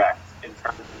correct in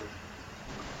terms of,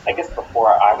 I guess before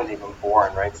I was even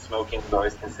born, right, smoking was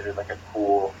always considered like a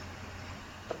cool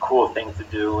thing to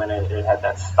do, and it had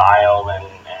that style and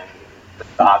the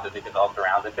thought that they developed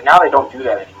around it. But now they don't do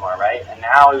that anymore, right? And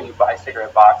now you buy a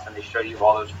cigarette box and they show you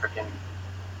all those freaking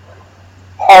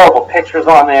horrible pictures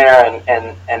on there,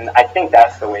 and I think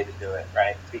that's the way to do it,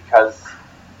 right? Because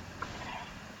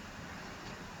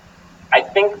I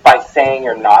think by saying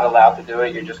you're not allowed to do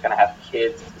it, you're just going to have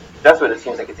kids. That's what it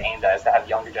seems like it's aimed at, is to have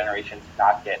younger generations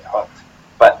not get hooked.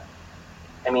 But,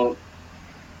 I mean,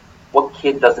 what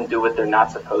kid doesn't do what they're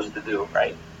not supposed to do,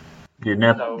 right? Yeah,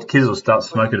 now So, kids will start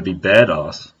smoking to be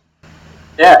badass.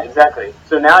 yeah, exactly.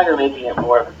 So now you're making it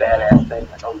more of a badass thing.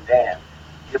 Like, oh damn,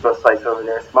 Zippo Slice over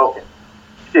there smoking.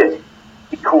 Shit,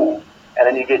 be cool. And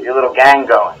then you get your little gang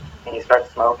going, and you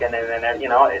start smoking, and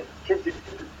then kids do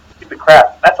stupid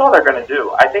crap. That's all they're gonna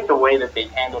do. I think the way that they've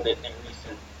handled it in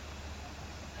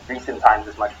recent times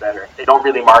is much better. They don't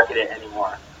really market it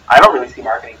anymore. I don't really see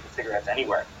marketing for cigarettes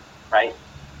anywhere, right?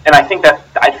 And I think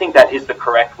that is the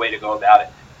correct way to go about it.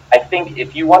 I think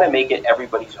if you want to make it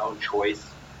everybody's own choice,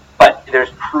 but there's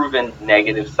proven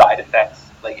negative side effects,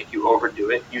 like if you overdo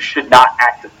it, you should not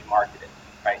actively market it,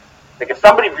 right? Like if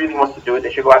somebody really wants to do it,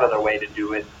 they should go out of their way to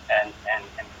do it and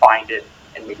find it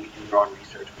and maybe do their own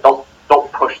research. But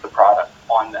don't push the product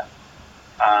on them.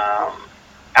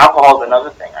 Alcohol is another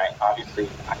thing, right? Obviously,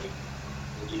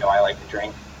 I like to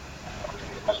drink. I don't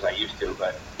drink as much as I used to,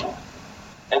 but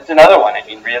it's another one. I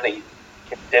mean, really,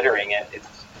 considering it, it's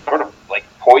sort of like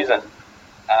poison.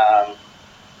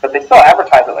 But they still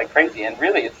advertise it like crazy, and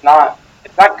really, it's not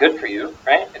good for you,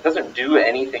 right? It doesn't do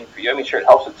anything for you. I mean, sure, it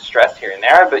helps with stress here and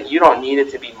there, but you don't need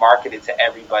it to be marketed to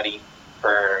everybody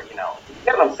for, you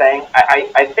get what I'm saying?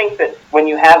 I think that when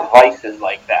you have vices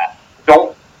like that,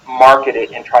 don't market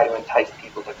it and try to entice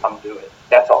people to come do it.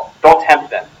 That's all. Don't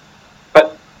tempt them.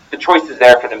 But the choice is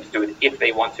there for them to do it if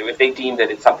they want to. If they deem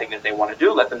that it's something that they want to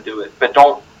do, let them do it. But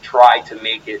don't try to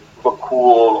make it look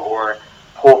cool or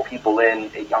pull people in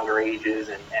at younger ages,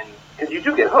 and because you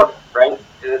do get hooked, right?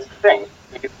 That's the thing.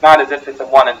 Like, it's not as if it's a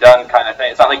one and done kind of thing.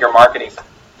 It's not like you're marketing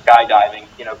skydiving.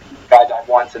 People skydive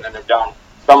once and then they're done.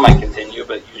 Some might continue,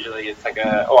 but usually it's like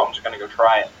I'm just going to go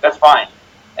try it. That's fine.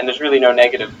 And there's really no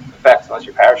negative effects unless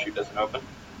your parachute doesn't open.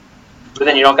 But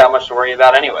then you don't got much to worry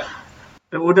about anyway.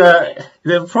 It would.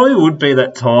 There probably would be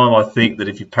that time, I think, that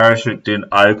if your parachute didn't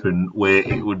open, where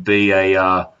it would be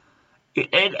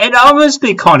it'd almost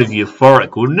be kind of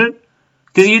euphoric, wouldn't it?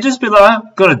 Because you'd just be like,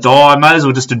 I'm gonna die, I may as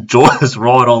well just enjoy this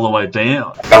ride all the way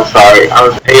down. I'm sorry, I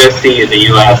was AOC in the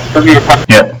U.S.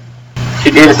 Yeah.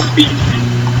 She did a speech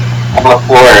on the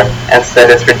floor and said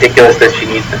it's ridiculous that she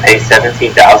needs to pay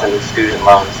 $17,000 in student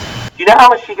loans. Do you know how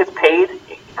much she gets paid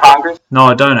in Congress? No,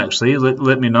 I don't actually.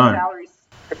 Let me know.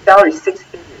 Her salary's 6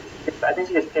 figures. I think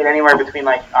she gets paid anywhere between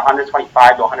like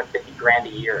 125 to 150 grand a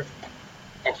year.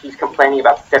 And she's complaining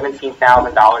about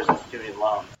 $17,000 in student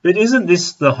loans. But isn't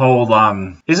this the whole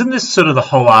isn't this sort of the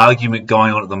whole argument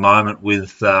going on at the moment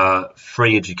with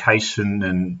free education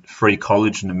and free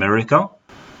college in America?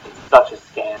 It's such a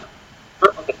scam.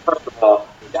 First of all,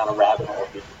 down a rabbit hole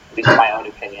here, at least in my own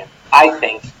opinion. I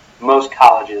think most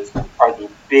colleges are the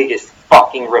biggest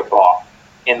fucking ripoff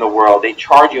in the world. They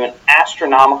charge you an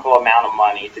astronomical amount of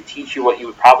money to teach you what you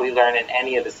would probably learn in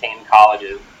any of the same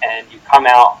colleges, and you come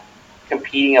out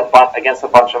competing against a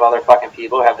bunch of other fucking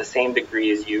people who have the same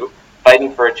degree as you,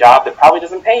 fighting for a job that probably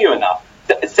doesn't pay you enough.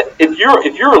 If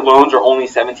your loans are only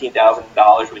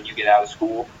 $17,000 when you get out of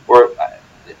school, or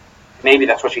maybe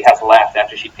that's what she has left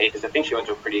after she paid, because I think she went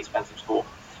to a pretty expensive school.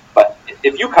 But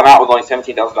if you come out with only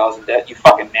 $17,000 in debt, you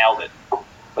fucking nailed it.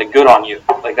 Like, good on you.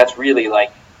 Like, that's really,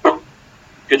 like,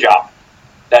 good job.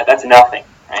 That's nothing,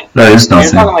 right? That is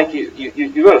nothing. You're talking like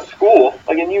you go to school,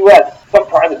 like in the U.S., some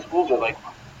private schools are like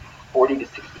 $40,000 to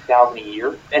 $60,000 a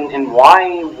year. And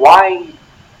why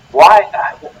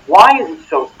is it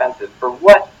so expensive? For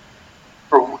what?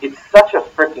 It's such a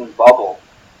freaking bubble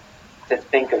to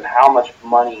think of how much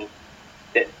money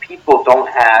that people don't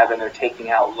have, and they're taking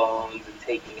out loans and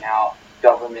taking out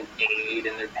government aid,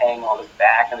 and they're paying all this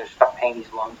back, and they're stuck paying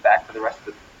these loans back for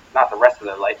not the rest of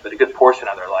their life, but a good portion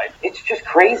of their life. It's just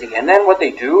crazy. And then what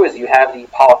they do is you have the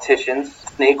politicians,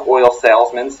 snake oil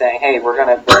salesmen, saying, "Hey, we're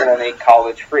gonna make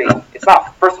college free." It's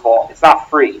not. First of all, it's not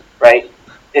free, right?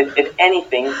 If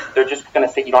anything, they're just going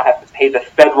to say you don't have to pay the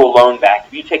federal loan back.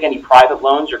 If you take any private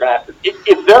loans, you're going to have to.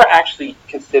 If they're actually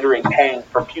considering paying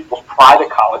for people's private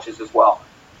colleges as well,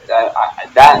 that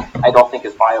I don't think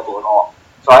is viable at all.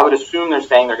 So I would assume they're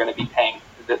saying they're going to be paying.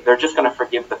 They're just going to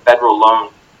forgive the federal loan,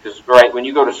 because right when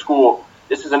you go to school,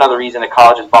 this is another reason that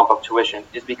colleges bump up tuition,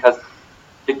 is because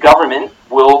the government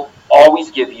will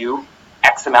always give you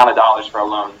X amount of dollars for a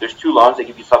loan. There's two loans. They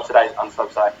give you subsidized,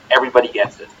 unsubsidized. Everybody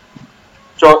gets it.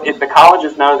 So if the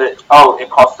colleges know that, it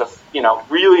costs us,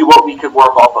 really what we could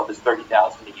work off of is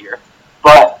 $30,000 a year,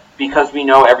 but because we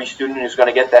know every student is going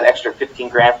to get that extra 15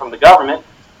 grand from the government,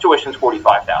 tuition's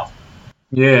 $45,000.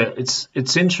 Yeah,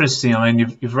 it's interesting. I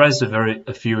mean, you've raised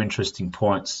a few interesting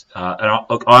points, and I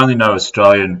only know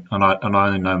Australian, and I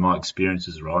only know my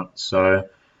experiences, right? So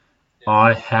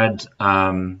I had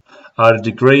a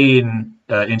degree in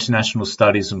international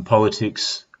studies and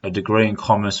politics. a degree in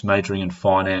commerce, majoring in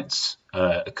finance,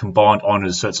 combined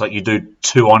honours. So it's like you do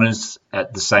 2 honours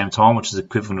at the same time, which is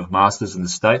equivalent of masters in the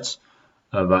States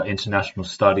of international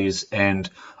studies, and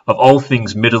of all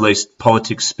things Middle East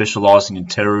politics, specialising in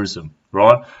terrorism,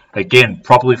 right? Again,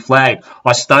 properly flagged.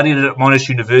 I studied it at Monash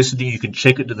University. You can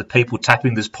check it to the people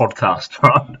tapping this podcast,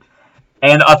 right?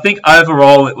 And I think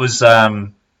overall it was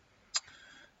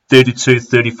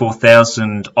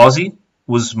 34,000 Aussie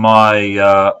was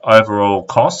my overall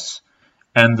costs.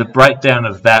 And the breakdown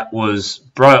of that was,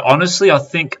 bro, honestly, I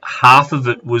think half of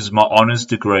it was my honours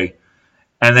degree.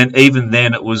 And then even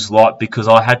then it was like, because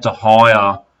I had to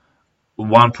hire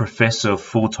one professor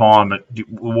full-time at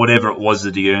whatever it was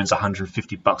that he earns,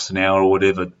 $150 an hour or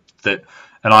whatever, that,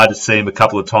 and I had to see him a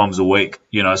couple of times a week,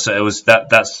 you know, so it was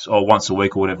that's or once a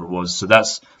week or whatever it was. So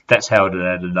that's how it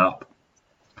added up.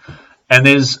 And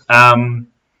they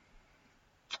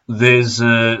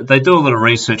do a lot of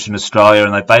research in Australia,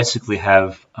 and they basically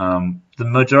have the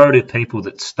majority of people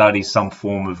that study some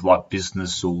form of like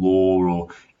business or law or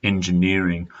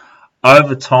engineering,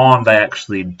 over time they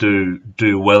actually do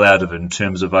well out of it in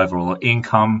terms of overall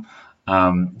income.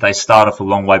 They start off a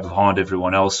long way behind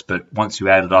everyone else, but once you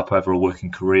add it up over a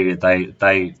working career,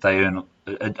 they earn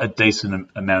a decent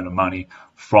amount of money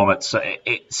from it. So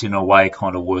it's in a way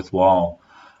kind of worthwhile.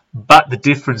 But the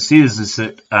difference is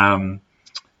that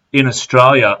in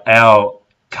Australia, our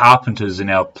carpenters and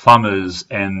our plumbers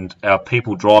and our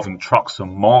people driving trucks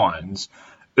and mines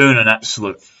earn an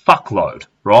absolute fuckload,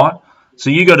 right? So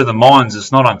you go to the mines,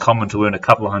 it's not uncommon to earn a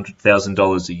couple of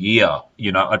 $100,000 a year.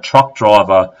 You know, a truck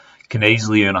driver can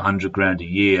easily earn $100,000 a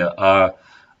year. A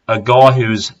guy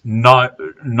who's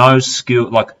no skill,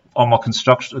 like on the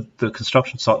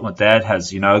construction site my dad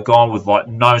has, you know, a guy with like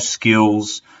no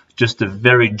skills, just a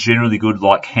very generally good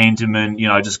like handyman, you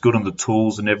know, just good on the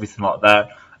tools and everything like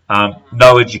that.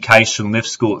 No education, left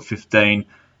school at 15.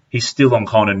 He's still on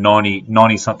kind of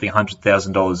 90 something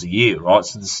 $100,000 a year, right?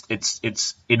 So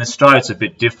it's in Australia it's a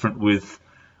bit different with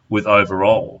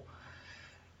overall.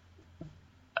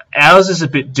 Ours is a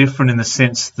bit different in the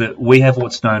sense that we have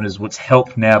what's known as what's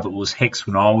help now, but was HECS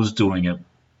when I was doing it,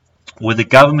 where the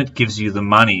government gives you the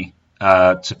money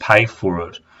to pay for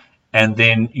it, and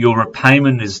then your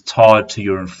repayment is tied to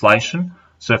your inflation.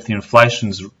 So if the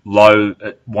inflation's low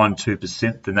at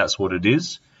 1-2%, then that's what it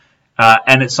is.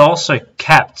 And it's also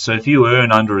capped. So if you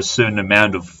earn under a certain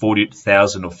amount of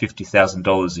 $40,000 or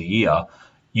 $50,000 a year,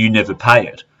 you never pay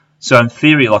it. So in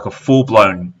theory, like a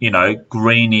full-blown, you know,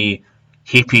 greenie,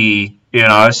 hippie, you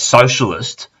know,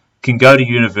 socialist can go to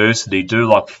university, do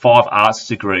like 5 arts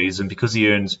degrees, and because they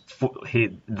earn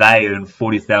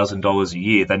 $40,000 a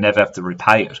year, they never have to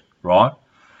repay it, right?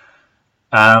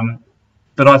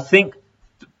 But I think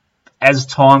as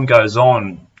time goes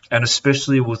on, and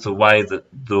especially with the way that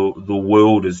the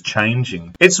world is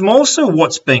changing, it's more so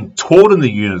what's being taught in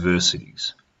the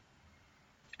universities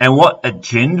and what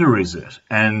agenda is it,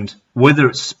 and whether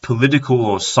it's political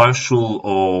or social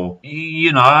or,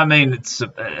 you know, I mean, it's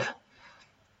a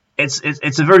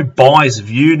very biased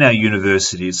view now.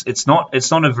 Universities, it's not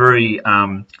a very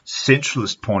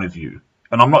centralist point of view,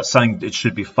 and I'm not saying it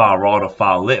should be far right or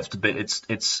far left, but it's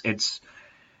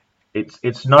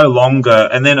no longer.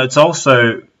 And then it's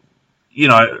also, you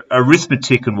know,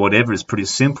 arithmetic and whatever is pretty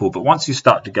simple, but once you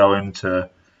start to go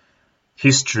into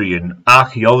history and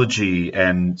archaeology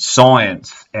and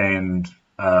science and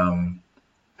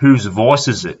whose voice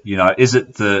is it? You know, is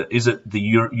it the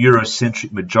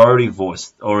Eurocentric majority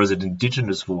voice, or is it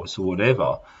Indigenous voice, or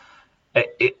whatever?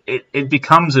 It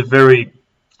becomes a very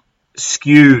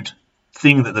skewed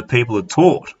thing that the people are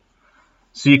taught.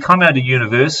 So you come out of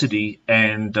university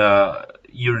and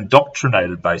you're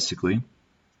indoctrinated basically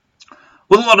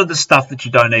with a lot of the stuff that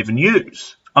you don't even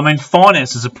use. I mean,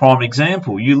 finance is a prime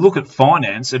example. You look at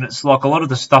finance and it's like a lot of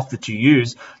the stuff that you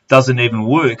use doesn't even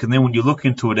work. And then when you look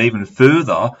into it even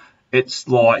further, it's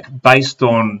like based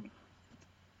on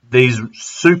these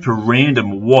super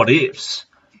random what ifs.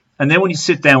 And then when you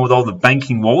sit down with all the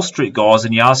banking Wall Street guys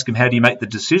and you ask them, how do you make the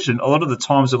decision? A lot of the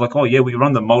times they're like, oh yeah, we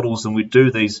run the models and we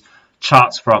do these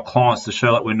charts for our clients to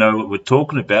show that we know what we're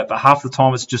talking about. But half the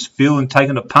time it's just feel and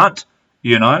taking a punt.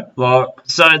 You know, like,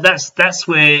 so that's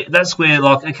where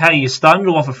like, okay, you're starting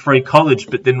to offer free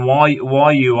college, but then why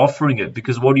are you offering it?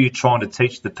 Because what are you trying to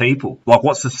teach the people? Like,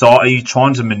 what society are you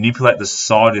trying to manipulate the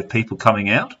society of people coming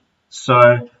out?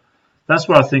 So that's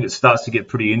where I think it starts to get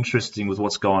pretty interesting with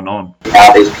what's going on.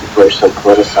 Nowadays, people are so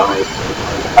politicized.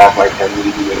 Have like a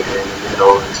mediator in the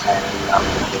middle and saying, you know,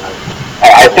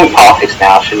 I think politics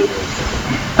now should even.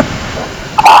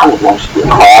 I would want to be a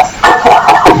class.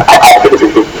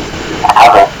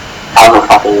 I have a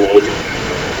fucking age.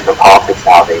 for politics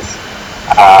nowadays.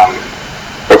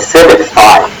 Like civics,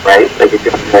 fine, right? Like if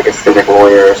you're like a civic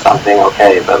lawyer or something,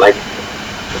 okay. But like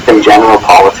just in general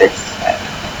politics,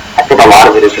 I think a lot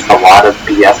of it is just a lot of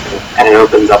BS, and it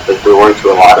opens up the door to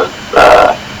a lot of,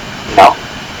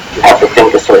 you have to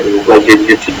think a certain, like your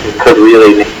teacher could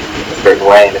really make you think a certain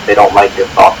way, and if they don't like your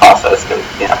thought process, then,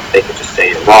 they could just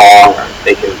say you're wrong, or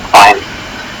they can find,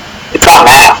 it's not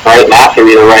math, right? Math, you're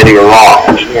either right or you're wrong.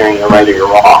 Engineering, you're right or you're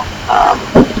wrong.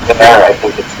 There, I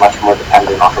think it's much more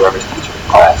dependent on whoever's teaching the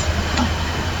class.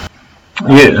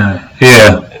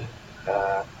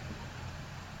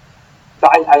 So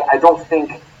I don't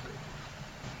think,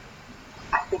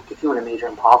 I think if you want to major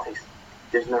in politics,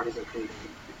 there's no reason for you to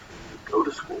go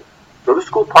to school. Go to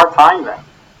school part-time then.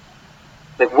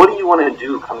 Like, what do you want to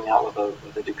do coming out with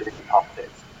a degree in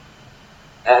politics?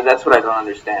 That's what I don't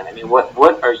understand. I mean, what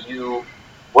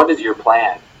is your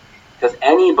plan? Because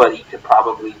anybody could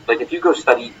probably, like, if you go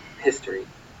study history,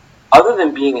 other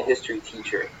than being a history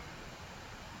teacher,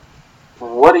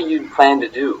 what do you plan to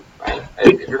do, right?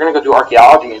 If you're going to go do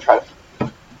archaeology and try to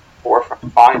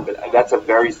fine, but that's a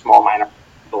very small minor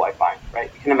people, I find,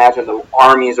 right? You can imagine the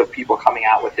armies of people coming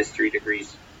out with history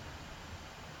degrees.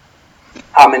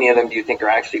 How many of them do you think are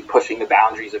actually pushing the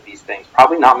boundaries of these things?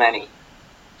 Probably not many.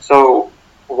 So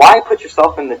why put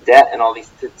yourself in the debt and all these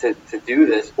to do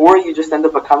this? Or you just end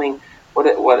up becoming what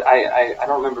I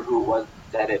don't remember who it was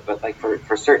that said it, but like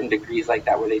for certain degrees like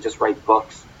that where they just write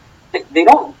books, they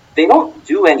don't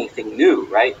do anything new,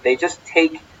 right? They just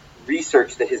take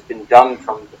research that has been done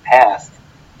from the past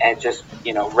and just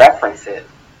reference it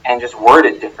and just word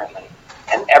it differently.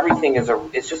 And everything is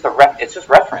it's just reference.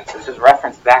 It's just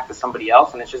reference back to somebody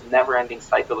else, and it's just never-ending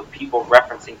cycle of people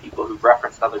referencing people who've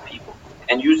referenced other people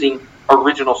and using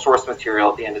original source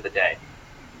material at the end of the day.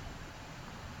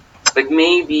 Like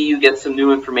maybe you get some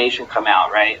new information come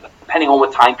out, right? Depending on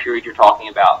what time period you're talking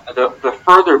about. The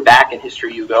further back in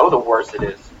history you go, the worse it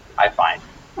is, I find.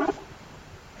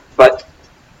 But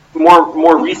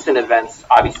more recent events,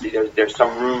 obviously, there's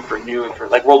some room for new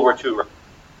information, like World War II. Right?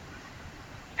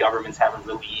 Governments haven't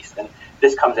released, and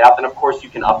this comes out, then of course you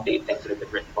can update things that have been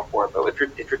written before. But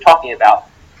if you're talking about,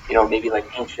 maybe like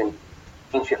ancient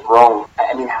Rome,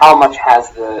 I mean, how much has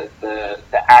the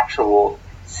actual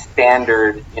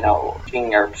standard, or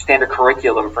standard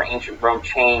curriculum for ancient Rome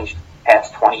changed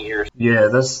past 20 years? Yeah,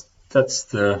 that's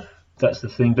the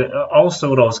thing. But also,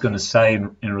 what I was going to say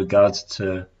in regards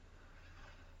to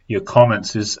your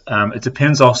comments is it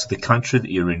depends also the country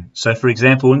that you're in. So, for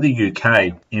example, in the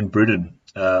UK, in Britain,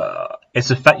 it's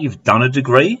a fact you've done a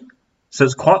degree. So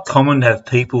it's quite common to have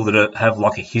people that have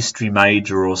like a history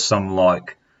major or some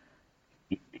like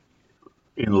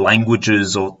in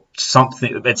languages or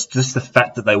something. It's just the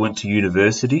fact that they went to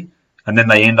university and then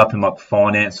they end up in like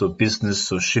finance or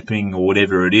business or shipping or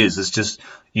whatever it is. It's just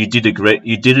you did a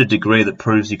degree that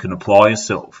proves you can apply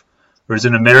yourself. Whereas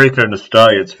in America and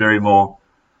Australia, it's very more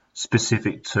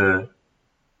specific to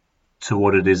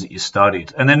what it is that you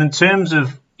studied. And then in terms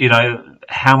of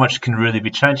how much can really be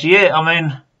changed, I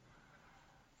mean,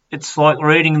 it's like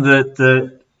reading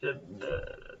the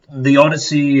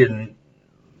Odyssey and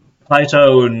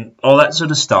Plato and all that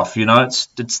sort of stuff.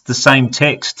 It's the same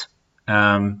text,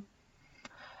 and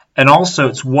also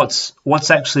it's what's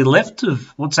actually left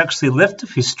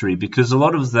of history, because a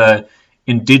lot of the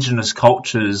indigenous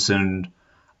cultures and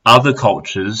other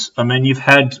cultures, I mean, you've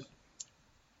had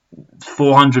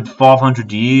 400,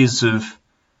 500 years of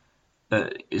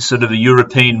sort of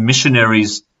European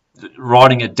missionaries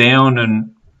writing it down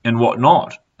and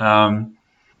whatnot, and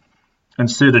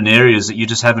certain areas that you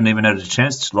just haven't even had a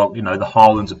chance to, like, the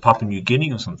highlands of Papua New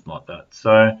Guinea or something like that.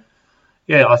 So,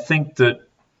 I think that,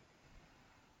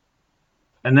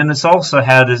 and then it's also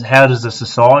how does a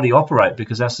society operate,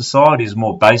 because our society is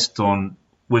more based on,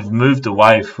 we've moved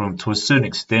away from, to a certain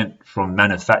extent, from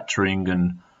manufacturing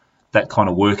and that kind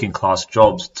of working class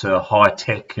jobs to high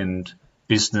tech and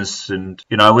business, and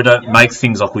we don't make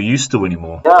things like we used to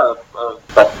anymore. Yeah,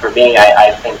 but for me,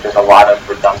 I think there's a lot of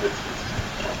redundancies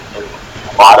in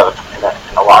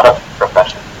a lot of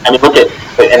professions. I mean, look at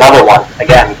another one.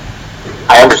 Again,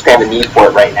 I understand the need for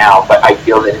it right now, but I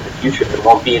feel that in the future there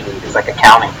won't be a need. It's like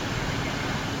accounting.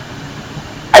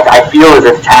 I feel as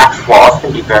if tax laws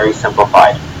can be very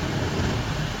simplified.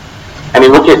 I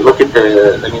mean, look at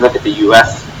the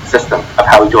U.S. system of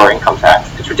how we do our income tax.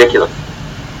 It's ridiculous.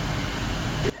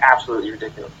 It's absolutely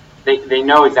ridiculous. They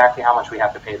know exactly how much we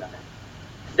have to pay them.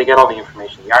 They get all the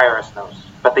information. The IRS knows,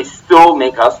 but they still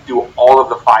make us do all of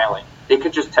the filing. They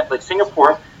could just like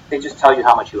Singapore. They just tell you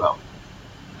how much you owe,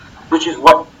 which is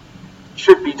what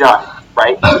should be done,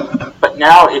 right? But But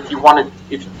now, if you want to,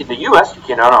 if in the U.S. you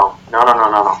can't. No.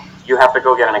 You have to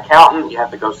go get an accountant. You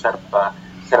have to go set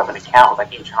up an account with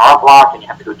like H&R Block, and you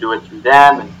have to go do it through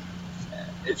them. And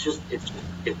it's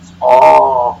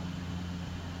all.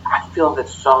 I feel that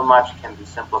so much can be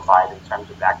simplified in terms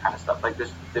of that kind of stuff. Like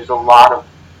there's a lot of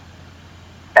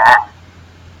fat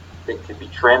that could be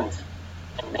trimmed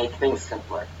and make things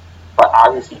simpler. But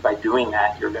obviously, by doing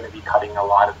that, you're going to be cutting a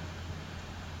lot of.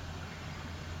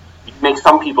 You make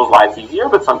some people's lives easier,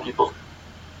 but some people's,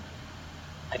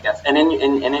 I guess. And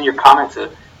in your comments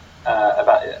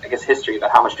about, I guess, history,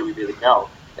 about how much do we really know.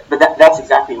 But that's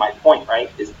exactly my point, right?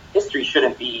 Is history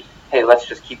shouldn't be, hey, let's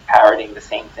just keep parroting the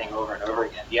same thing over and over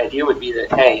again. The idea would be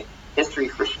that, hey, history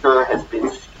for sure has been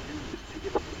skewed to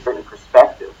give us a certain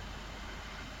perspective.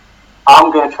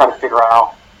 I'm going to try to figure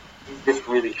out, is this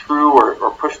really true, or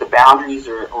push the boundaries,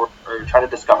 or try to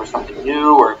discover something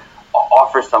new, or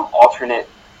offer some alternate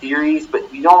theories.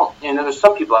 But we don't, there's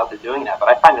some people out there doing that, but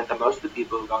I find that the most of the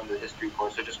people who go into the history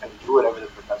course are just going to do whatever the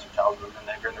professor tells them, and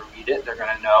they're going to read it, they're going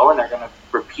to know, and they're going to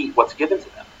repeat what's given to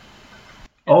them.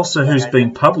 Also, who's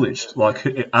being published? Like,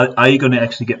 are you going to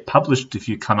actually get published if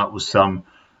you come up with some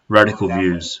radical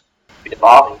views?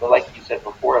 Evolving, but like you said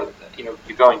before, you're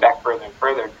going back further and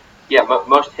further. Yeah,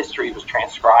 most history was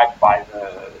transcribed by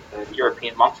the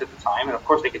European monks at the time, and of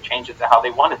course they could change it to how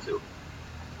they wanted to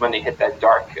when they hit that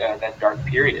dark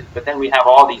period. But then we have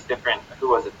all these different, who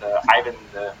was it? Ivan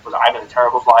the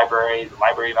Terrible's library, the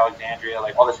Library of Alexandria,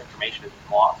 like all this information has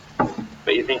been lost.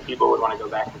 But you think people would want to go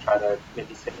back and try to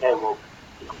maybe say, hey, well,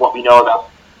 what we know about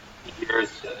the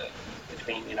years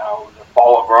between the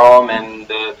fall of Rome and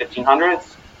the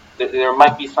 1500s, there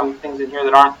might be some things in here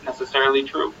that aren't necessarily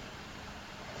true.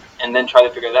 And then try to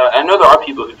figure that out. I know there are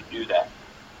people who do that,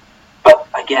 but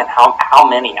again, how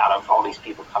many out of all these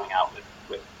people coming out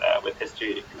with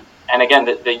history? And again,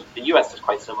 the U.S. is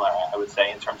quite similar, I would say,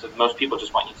 in terms of most people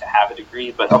just want you to have a degree,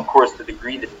 but of course the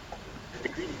degree that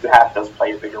you have does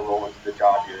play a bigger role into the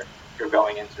job you're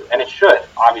going into, and it should,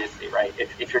 obviously, right?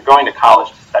 If you're going to college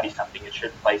to study something, it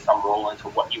should play some role into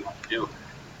what you want to do.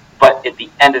 But at the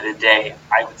end of the day,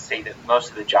 I would say that most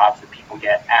of the jobs that people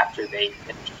get after they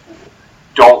finish school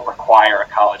don't require a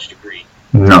college degree.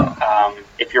 No.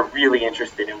 If you're really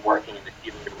interested in working in the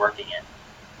field you're working in,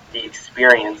 the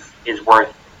experience is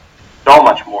worth so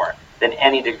much more than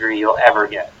any degree you'll ever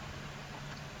get.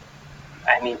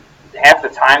 I mean, half the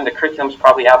time the curriculum's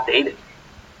probably outdated.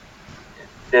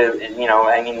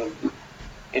 In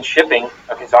shipping,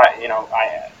 okay, so I'm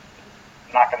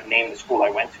not going to name the school I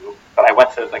went to, but I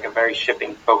went to like a very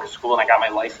shipping-focused school, and I got my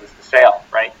license to sail,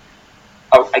 right?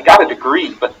 I got a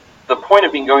degree, but the point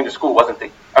of going to school wasn't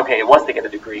it was to get a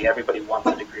degree. Everybody wants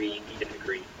a degree, you need a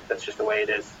degree. That's just the way it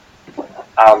is.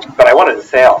 But I wanted to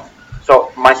sail.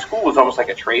 So my school was almost like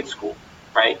a trade school,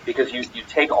 right? Because you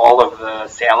take all of the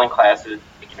sailing classes,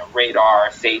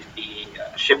 radar, safety,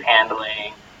 ship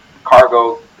handling,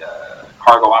 cargo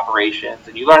operations,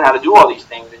 and you learn how to do all these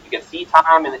things, and you get sea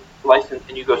time and license,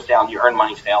 and you go sail, and you earn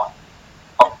money sailing.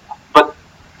 But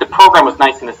the program was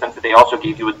nice in the sense that they also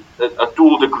gave you a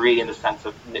dual degree in the sense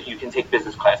of you can take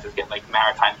business classes, get like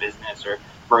maritime business or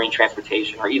marine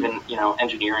transportation or even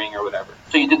engineering or whatever.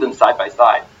 So you did them side by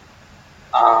side.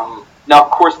 Now,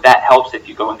 of course, that helps if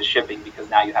you go into shipping because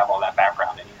now you have all that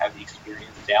background and you have the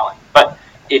experience sailing. But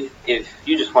if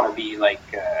you just want to be like,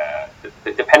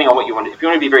 depending on what you want to, if you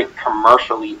want to be very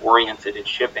commercially oriented in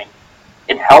shipping,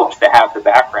 it helps to have the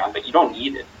background, but you don't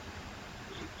need it.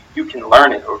 You can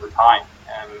learn it over time.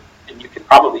 And you could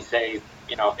probably say,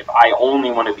 if I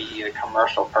only want to be a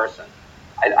commercial person,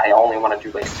 I only want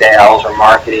to do like sales or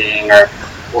marketing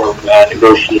or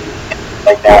negotiating,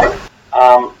 like that.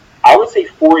 I would say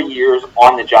 4 years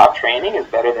on the job training is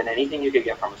better than anything you could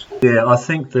get from a school. Yeah, I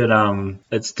think that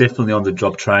it's definitely on the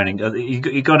job training.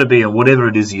 You got to be, whatever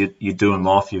it is you do in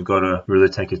life, you've got to really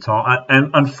take your time.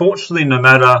 And unfortunately, no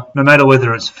matter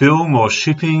whether it's film or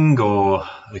shipping or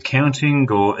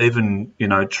accounting or even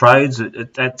trades,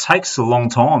 it takes a long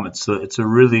time. It's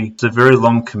a very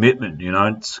long commitment.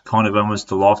 It's kind of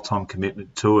almost a lifetime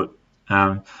commitment to it.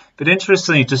 But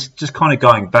interestingly, just kind of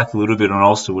going back a little bit on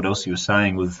also what else you were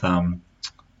saying with the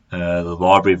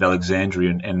Library of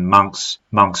Alexandria and monks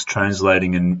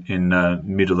translating in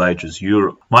Middle Ages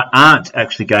Europe. My aunt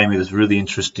actually gave me this really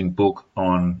interesting book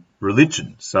on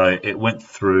religion. So it went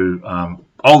through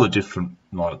all the different,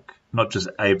 like not just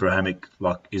Abrahamic,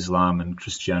 like Islam and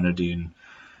Christianity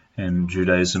and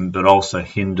Judaism, but also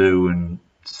Hindu and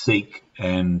Sikh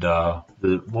and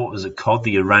what was it called?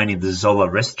 The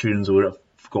Zoroastrians, or whatever.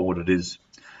 Forgot what it is.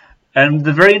 And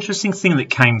the very interesting thing that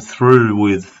came through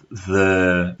with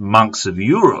the monks of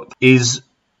Europe is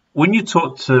when you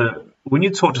talk to when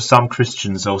you talk to some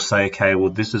Christians, they'll say, okay,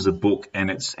 well, this is a book and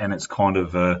it's kind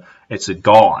of it's a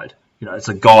guide. It's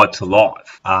a guide to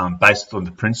life based on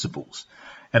the principles.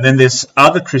 And then there's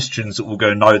other Christians that will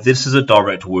go, no, this is a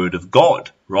direct word of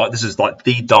God, right? This is like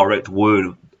the direct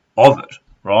word of it,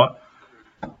 right?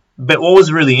 But what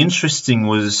was really interesting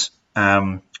was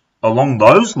along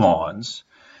those lines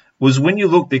was when you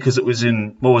look, because it was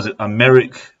in,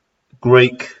 Amharic,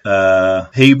 Greek,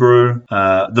 Hebrew,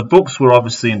 the books were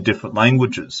obviously in different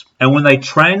languages. And when they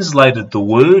translated the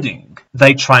wording,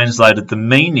 they translated the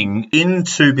meaning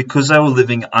into, because they were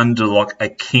living under like a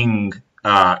king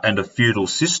and a feudal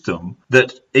system,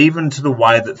 that even to the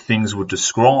way that things were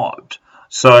described.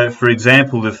 So, for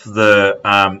example, if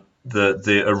the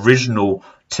original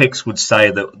text would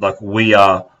say that like we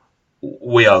are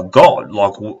God,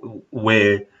 like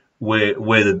we're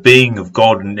the being of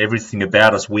God and everything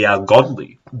about us, we are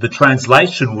godly. The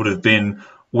translation would have been,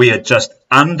 we are just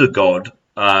under God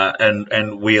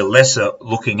and we are lesser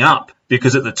looking up.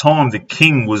 Because at the time, the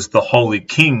king was the holy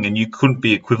king and you couldn't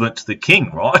be equivalent to the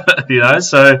king, right?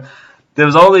 So there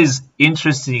was all these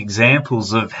interesting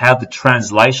examples of how the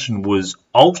translation was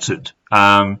altered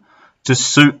to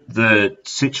suit the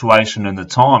situation and the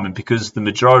time. And because the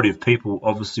majority of people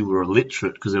obviously were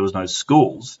illiterate because there was no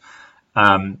schools,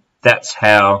 that's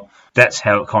how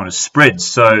it kind of spreads.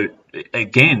 So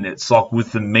again, it's like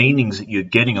with the meanings that you're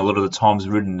getting a lot of the times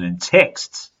written in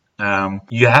texts,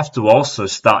 you have to also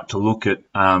start to look at,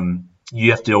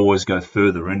 you have to always go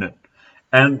further in it.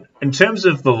 And in terms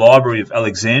of the Library of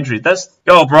Alexandria, there's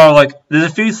a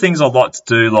few things I'd like to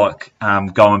do, like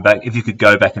going back, if you could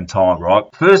go back in time, right?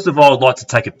 First of all, I'd like to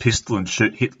take a pistol and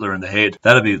shoot Hitler in the head.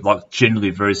 That'd be like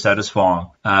generally very satisfying.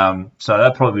 So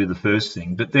that'd probably be the first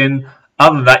thing. But then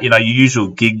other than that, your usual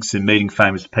gigs and meeting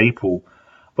famous people.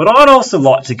 But I'd also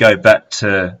like to go back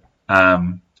to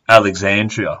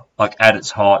Alexandria, like at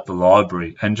its height, the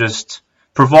library, and just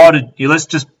provided, let's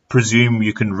just presume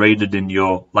you can read it in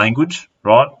your language,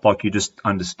 right? Like you just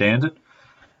understand it.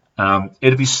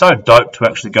 It'd be so dope to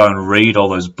actually go and read all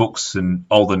those books and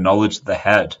all the knowledge that they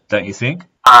had, don't you think?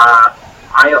 I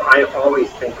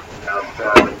always think about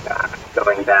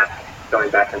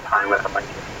going back in time with them. Like,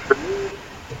 for me,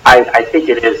 I think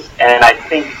it is, and I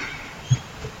think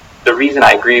the reason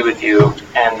I agree with you,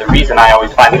 and the reason I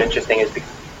always find it interesting, is because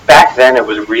back then it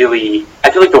was really,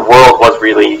 I feel like the world was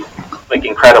really like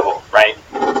incredible, right?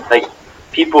 Like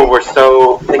people were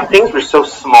so, like things were so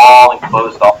small and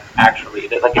closed off, actually,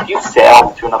 that like if you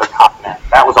sailed to another continent,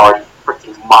 that was already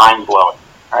freaking mind blowing,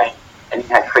 right? And you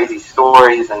had crazy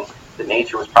stories, and the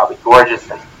nature was probably gorgeous,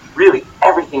 and really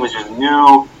everything was just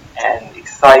new and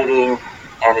exciting,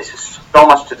 and it's just so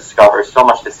much to discover, so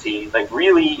much to see, like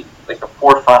really like the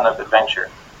forefront of adventure.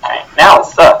 Right? Now it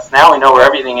sucks. Now we know where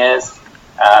everything is.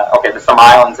 Okay, there's some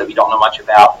islands that we don't know much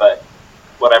about, but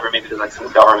whatever, maybe there's like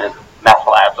some government meth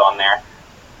labs on there.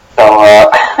 So I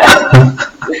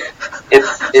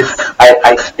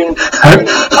think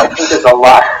there's a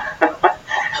lot.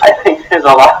 I think there's a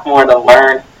lot more to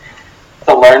learn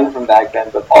from back then,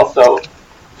 but also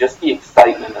just the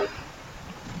excitement of,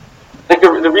 like,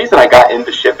 the reason I got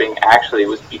into shipping actually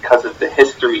was because of the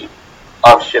history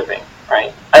of shipping,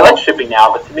 right? I like shipping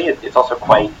now, but to me it's also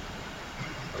quite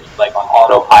like on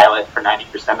autopilot for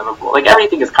 90% of the world. Like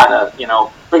everything is kind of,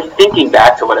 like thinking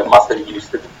back to what it must have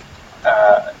used to be.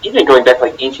 Even going back to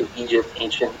like ancient Egypt,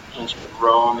 ancient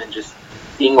Rome, and just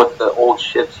seeing what the old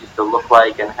ships used to look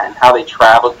like and how they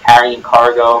traveled carrying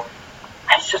cargo.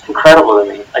 It's just incredible to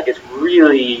me. Like it's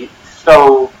really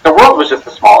so. The world was just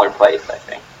a smaller place, I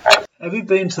think. Right? Have you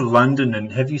been to London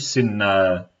and have you seen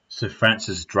Sir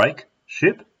Francis Drake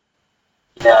ship?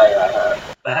 Yeah.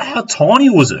 How tiny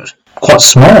was it? Quite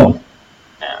small.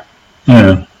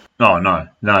 Yeah. Oh no.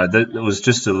 It was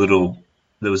just a little.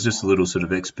 There was just a little sort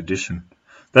of expedition.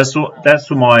 That's what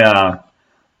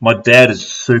my dad is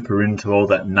super into all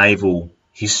that naval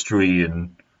history,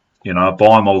 and I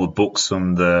buy him all the books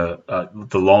on the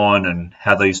line and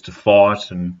how they used to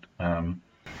fight, and I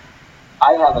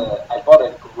bought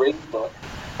a great book.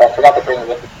 I forgot to bring it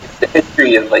with me. It's the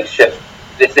history of like ships.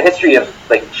 It's the history of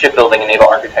like shipbuilding and naval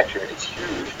architecture. It's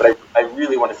huge, but I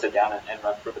really want to sit down and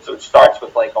run through it. So it starts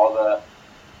with like all the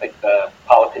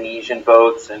Peloponnesian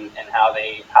boats and how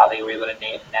they were able to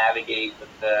navigate with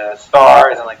the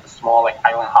stars, and like the small like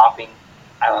island hopping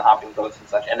boats and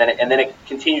such, and then it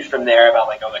continues from there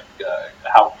about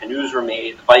how canoes were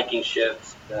made, the Viking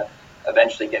ships,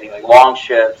 eventually getting like long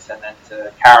ships, and then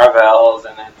to caravels,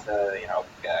 and then to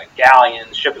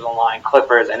galleons, ships of the line,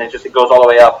 clippers, and it goes all the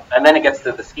way up, and then it gets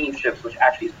to the steamships, which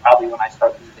actually is probably when I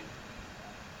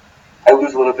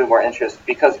lose a little bit more interest,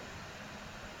 because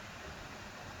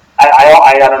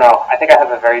I don't know. I think I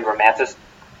have a very romantic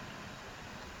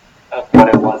of what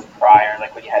it was prior,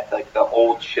 like when you had like the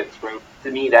old ships. Where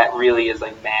to me, that really is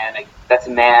like that's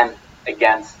man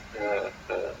against the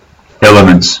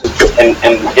elements, and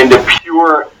in the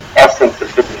pure essence of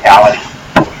physicality,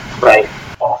 right?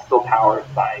 All still powered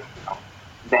by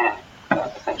man,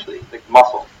 essentially, like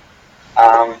muscle.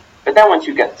 But then once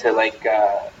you get to like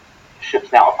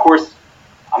ships now, of course,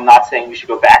 I'm not saying we should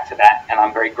go back to that, and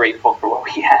I'm very grateful for what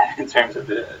we have in terms of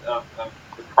the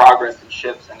progress in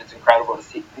ships, and it's incredible to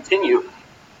see continue.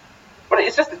 But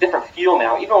it's just a different feel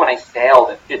now. Even when I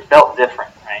sailed, it felt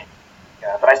different, right?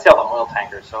 But I sailed on oil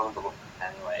tankers, so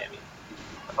anyway, I mean,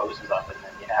 the hoses up and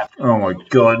then you have. Oh my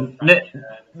god!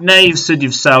 Now you've said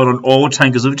you've sailed on oil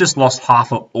tankers. We've just lost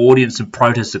half an audience in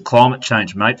protest of climate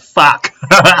change, mate. Fuck.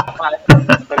 But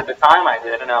at the time I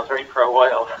did, and I was very pro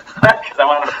oil because I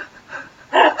wanted.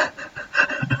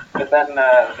 But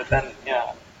then,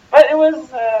 yeah. But it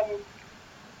was.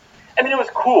 I mean, it was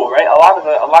cool, right? A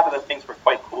lot of the things were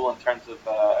quite cool in terms of,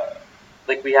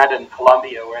 like we had in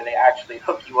Colombia where they actually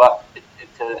hook you up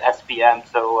to SPM,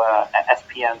 so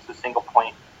SPM, so single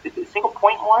point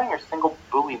mooring or single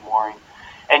buoy mooring,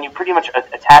 and you pretty much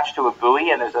attach to a buoy,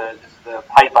 and there's a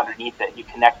pipe underneath it, and you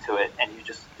connect to it, and you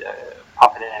just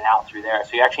pump it in and out through there.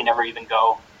 So you actually never even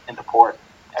go into port.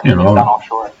 Everything's done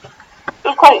offshore. It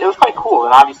was quite cool,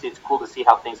 and obviously it's cool to see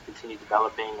how things continue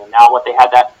developing. And now what they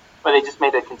had where they just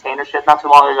made a container ship not too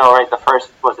long ago, right? The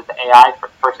first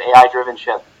AI driven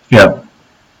ship. Yeah.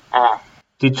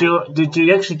 Did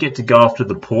you actually get to go after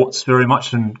the ports very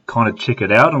much and kind of check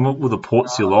it out? And what were the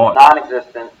ports you like?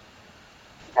 Non-existent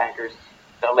tankers.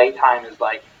 The lay time is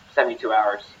like 72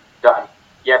 hours. Done.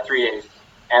 You have 3 days,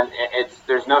 and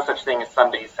there's no such thing as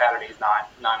Sundays, Saturdays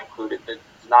not included.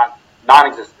 It's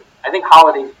non-existent. I think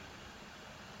holidays,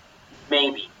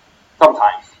 maybe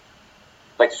sometimes,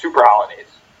 like super holidays.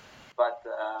 But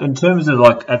in terms of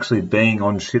like actually being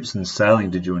on ships and sailing,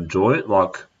 did you enjoy it?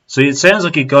 Like, so it sounds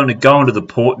like you're going to go into the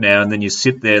port now, and then you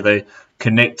sit there, they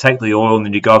connect, take the oil, and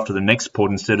then you go off to the next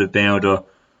port instead of being able to,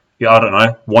 I don't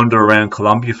know, wander around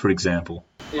Colombia, for example.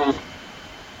 Mm.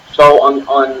 So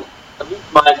on at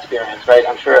least my experience, right?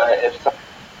 I'm sure it's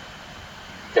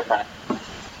different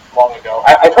long ago.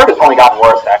 I've heard it's only gotten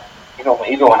worse. Actually,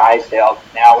 even when I sailed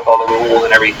now with all the rules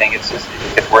and everything, it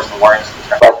gets worse and worse.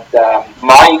 But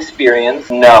my experience,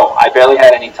 no, I barely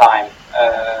had any time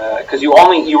because you were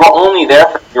only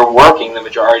there you're working the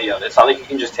majority of it. It's not like you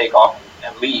can just take off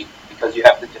and leave because you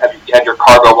have your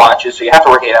cargo watches, so you have to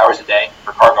work 8 hours a day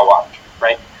for cargo watch,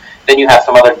 right? Then you have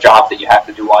some other jobs that you have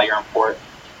to do while you're in port.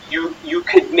 You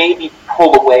could maybe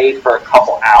pull away for a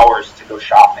couple hours to go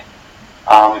shopping.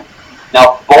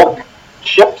 Now bulk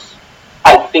ships,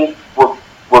 I think were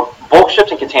bulk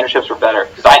ships and container ships were better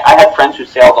because I had friends who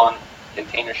sailed on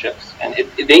container ships, and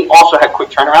they also had quick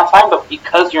turnaround time, but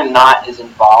because you're not as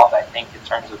involved, I think in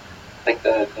terms of like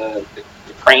the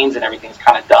cranes and everything's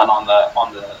kind of done on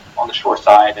the shore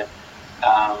side, and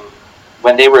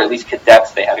when they were at least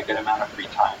cadets, they had a good amount of free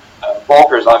time.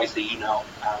 Bulkers, obviously,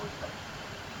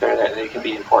 they can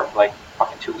be in port for like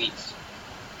fucking 2 weeks,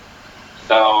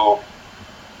 so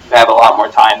you have a lot more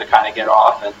time to kind of get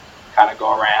off and kind of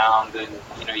go around, and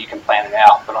you can plan it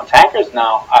out. But on tankers,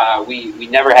 no, we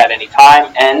never had any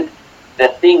time. And the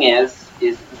thing is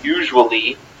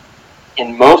usually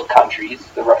in most countries,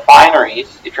 the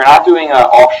refineries, if you're not doing an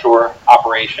offshore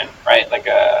operation, right, like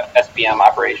a SPM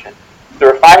operation, the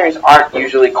refineries aren't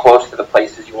usually close to the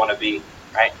places you want to be,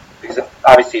 right? Because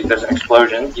obviously if there's an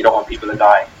explosion, you don't want people to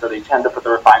die. So they tend to put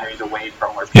the refineries away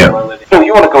from where people are living. So if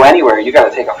you want to go anywhere, you got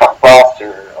to take a fuck bus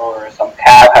or some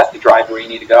cab has to drive where you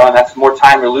need to go, and that's more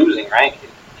time you're losing, right? You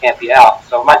can't be out.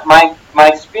 So my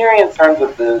experience in terms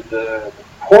of the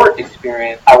port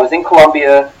experience, I was in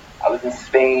Colombia, I was in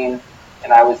Spain,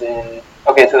 and I was in...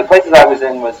 Okay, so the places I was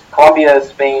in was Colombia,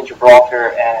 Spain,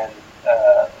 Gibraltar, and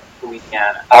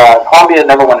Louisiana. Colombia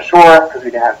never went ashore because we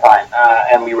didn't have time,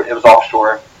 and it was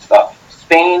offshore stuff.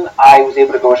 Spain, I was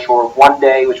able to go ashore one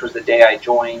day, which was the day I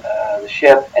joined the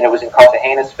ship, and it was in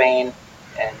Cartagena, Spain,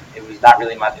 and it was not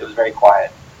really much. It was very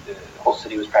quiet. The whole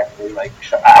city was practically like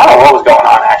shut. I don't know what was going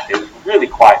on, actually. It was really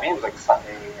quiet. Maybe it was like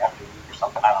Sunday afternoon or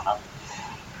something. I don't know.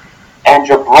 And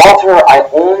Gibraltar, I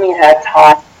only had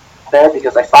time there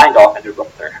because I signed off in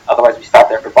Gibraltar. Otherwise, we stopped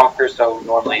there for bunkers, so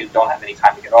normally you don't have any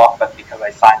time to get off. But because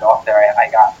I signed off there, I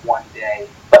got one day.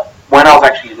 But when I was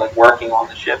actually like working on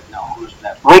the ship, no, it was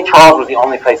never. Lake Charles was the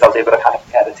only place I was able to kind of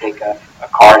had to take a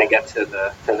car to get to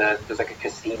the there's like a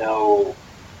casino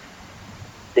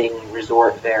thing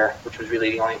resort there, which was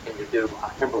really the only thing to do.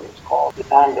 I remember what it was called.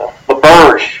 La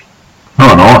Berge.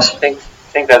 Oh, nice. I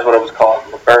think that's what it was called,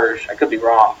 La Berge. I could be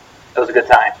wrong. It was a good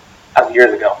time. That was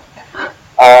years ago.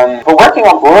 But working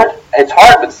on board, it's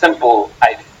hard but simple,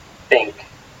 I think.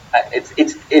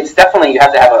 It's definitely you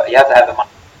have to have the money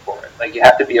for it. Like you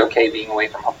have to be okay being away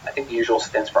from home. I think the usual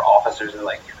stints for officers are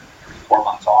like 3-4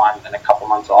 months on and a couple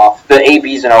months off. The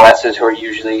ABs and OSs who are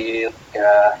usually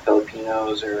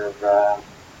Filipinos or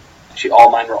actually all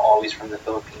mine were always from the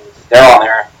Philippines. They're on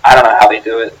there. I don't know how they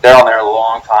do it. They're on there a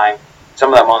long time.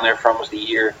 Some of them on there for almost a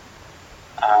year.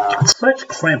 It's such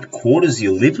cramped quarters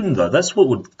you live in, though. That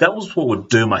was what would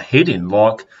do my head in.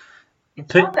 Like,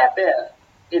 it's not that bad.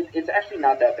 It's actually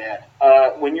not that bad.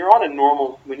 When you're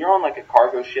on like a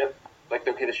cargo ship, like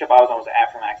the ship I was on was an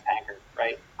Aframax tanker,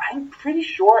 right? I'm pretty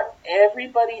sure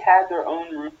everybody had their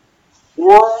own room,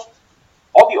 or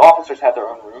all the officers had their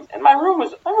own room, and my room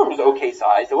was okay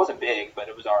sized. It wasn't big, but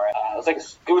it was alright.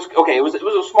 It was okay. It was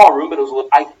a small room, but it was a little.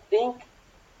 I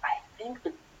think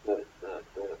the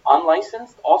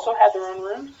unlicensed also had their own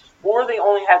rooms, or they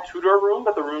only had 2-door room,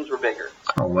 but the rooms were bigger.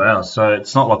 Oh wow! So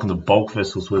it's not like on the bulk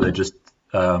vessels where they're just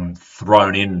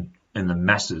thrown in the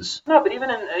masses. No, but even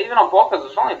on bulk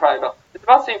vessels, it's only probably about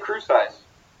the same crew size,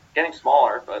 getting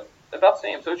smaller, but about the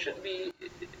same. So it shouldn't be.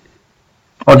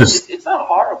 It's not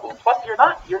horrible. Plus,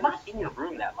 you're not in your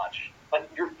room that much. Like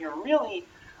you're really.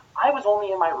 I was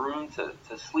only in my room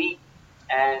to sleep,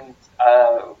 and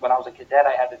when I was a cadet,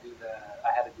 I had to do the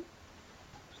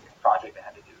project I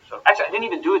had to do. So actually, I didn't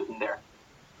even do it in there.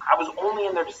 I was only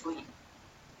in there to sleep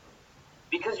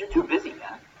because you're too busy,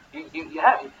 man.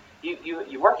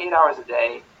 You work 8 hours a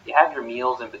day. You have your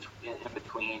meals in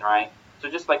between, right? So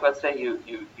just like let's say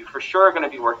you for sure are going to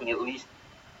be working at least.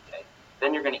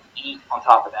 Then you're going to eat on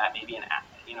top of that, maybe an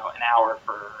hour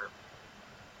for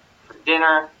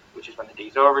dinner, which is when the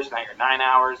day's over. So now you're 9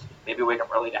 hours. Maybe wake up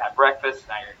early to have breakfast.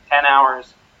 Now you're 10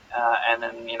 hours, and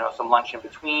then some lunch in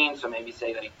between. So maybe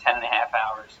say like 10 and a half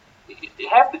hours.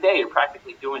 Half the day you're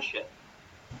practically doing shit,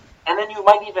 and then you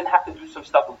might even have to do some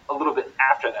stuff a little bit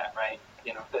after that, right?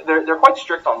 They're quite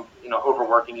strict on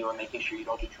overworking you and making sure you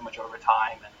don't do too much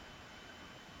overtime.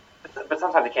 But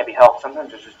sometimes it can't be helped. Sometimes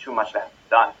there's just too much that has to be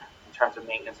done. In terms of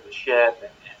maintenance of the ship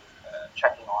and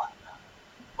checking on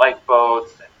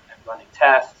lifeboats and running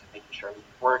tests and making sure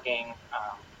everything's working.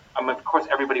 Of course,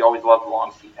 everybody always loved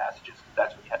long sea passages because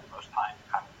that's when you had the most time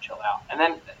to kind of chill out. And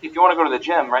then if you want to go to the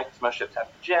gym, right, because most ships have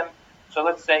a gym. So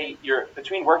let's say you're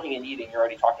between working and eating, you're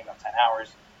already talking about 10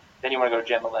 hours. Then you want to go to the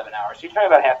gym 11 hours. So you're talking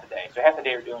about half the day. So half the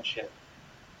day you're doing shit.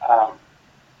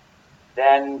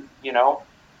 Then,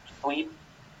 sleep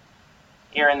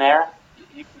here and there.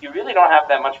 You really don't have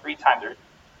that much free time there.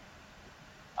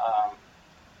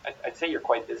 I'd say you're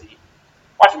quite busy.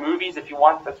 Watch movies if you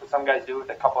want. That's what some guys do with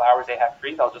a couple hours they have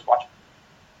free. They'll just watch.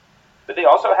 But they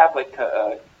also have like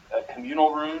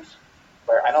communal rooms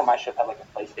where I know my ship had like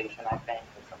a PlayStation, I think,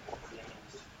 or something.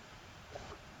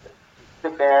 You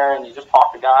sit there and you just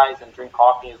talk to guys and drink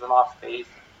coffee. There's enough space.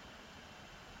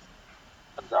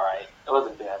 It was alright. It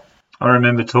wasn't bad. I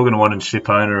remember talking to one ship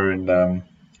owner, and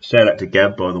shout out to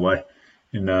Gab, by the way,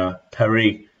 in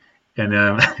Paris,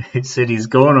 and he said he's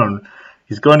going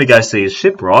to go see his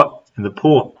ship, right, in the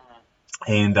port,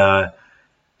 and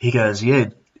he goes,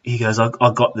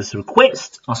 I got this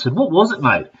request. I said, what was it,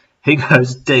 mate? He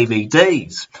goes,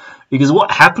 DVDs. Because what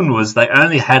happened was they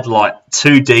only had like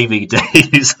 2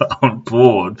 DVDs on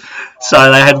board.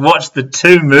 So they had watched the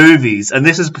 2 movies, and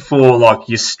this is before like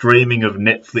your streaming of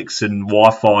Netflix and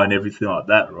Wi-Fi and everything like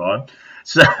that, right?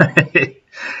 So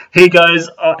he goes,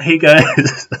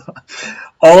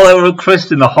 all they were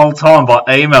requesting the whole time by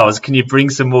email is, can you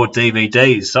bring some more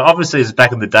DVDs? So obviously it's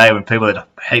back in the day when people had a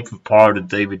heap of pirated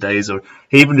DVDs, or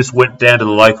he even just went down to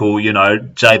the local,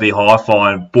 JB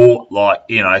Hi-Fi and bought like,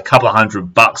 a couple of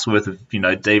 $100 worth of,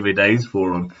 DVDs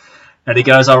for them. And he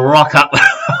goes, I rock up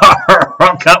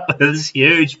with this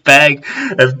huge bag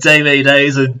of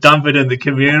DVDs and dump it in the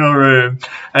communal room.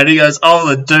 And he goes, all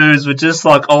the dudes were just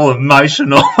like all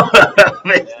emotional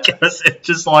because it's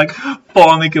just like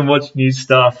finally can watch new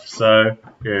stuff. So,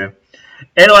 yeah.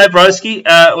 Anyway, broski,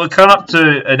 we're coming up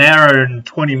to an hour and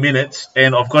 20 minutes,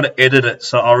 and I've got to edit it,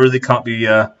 so I really can't be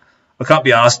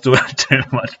asked to do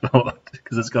much more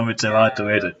because it's going to be too hard to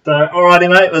edit. So, alrighty,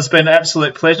 mate, it's been an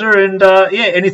absolute pleasure, and anything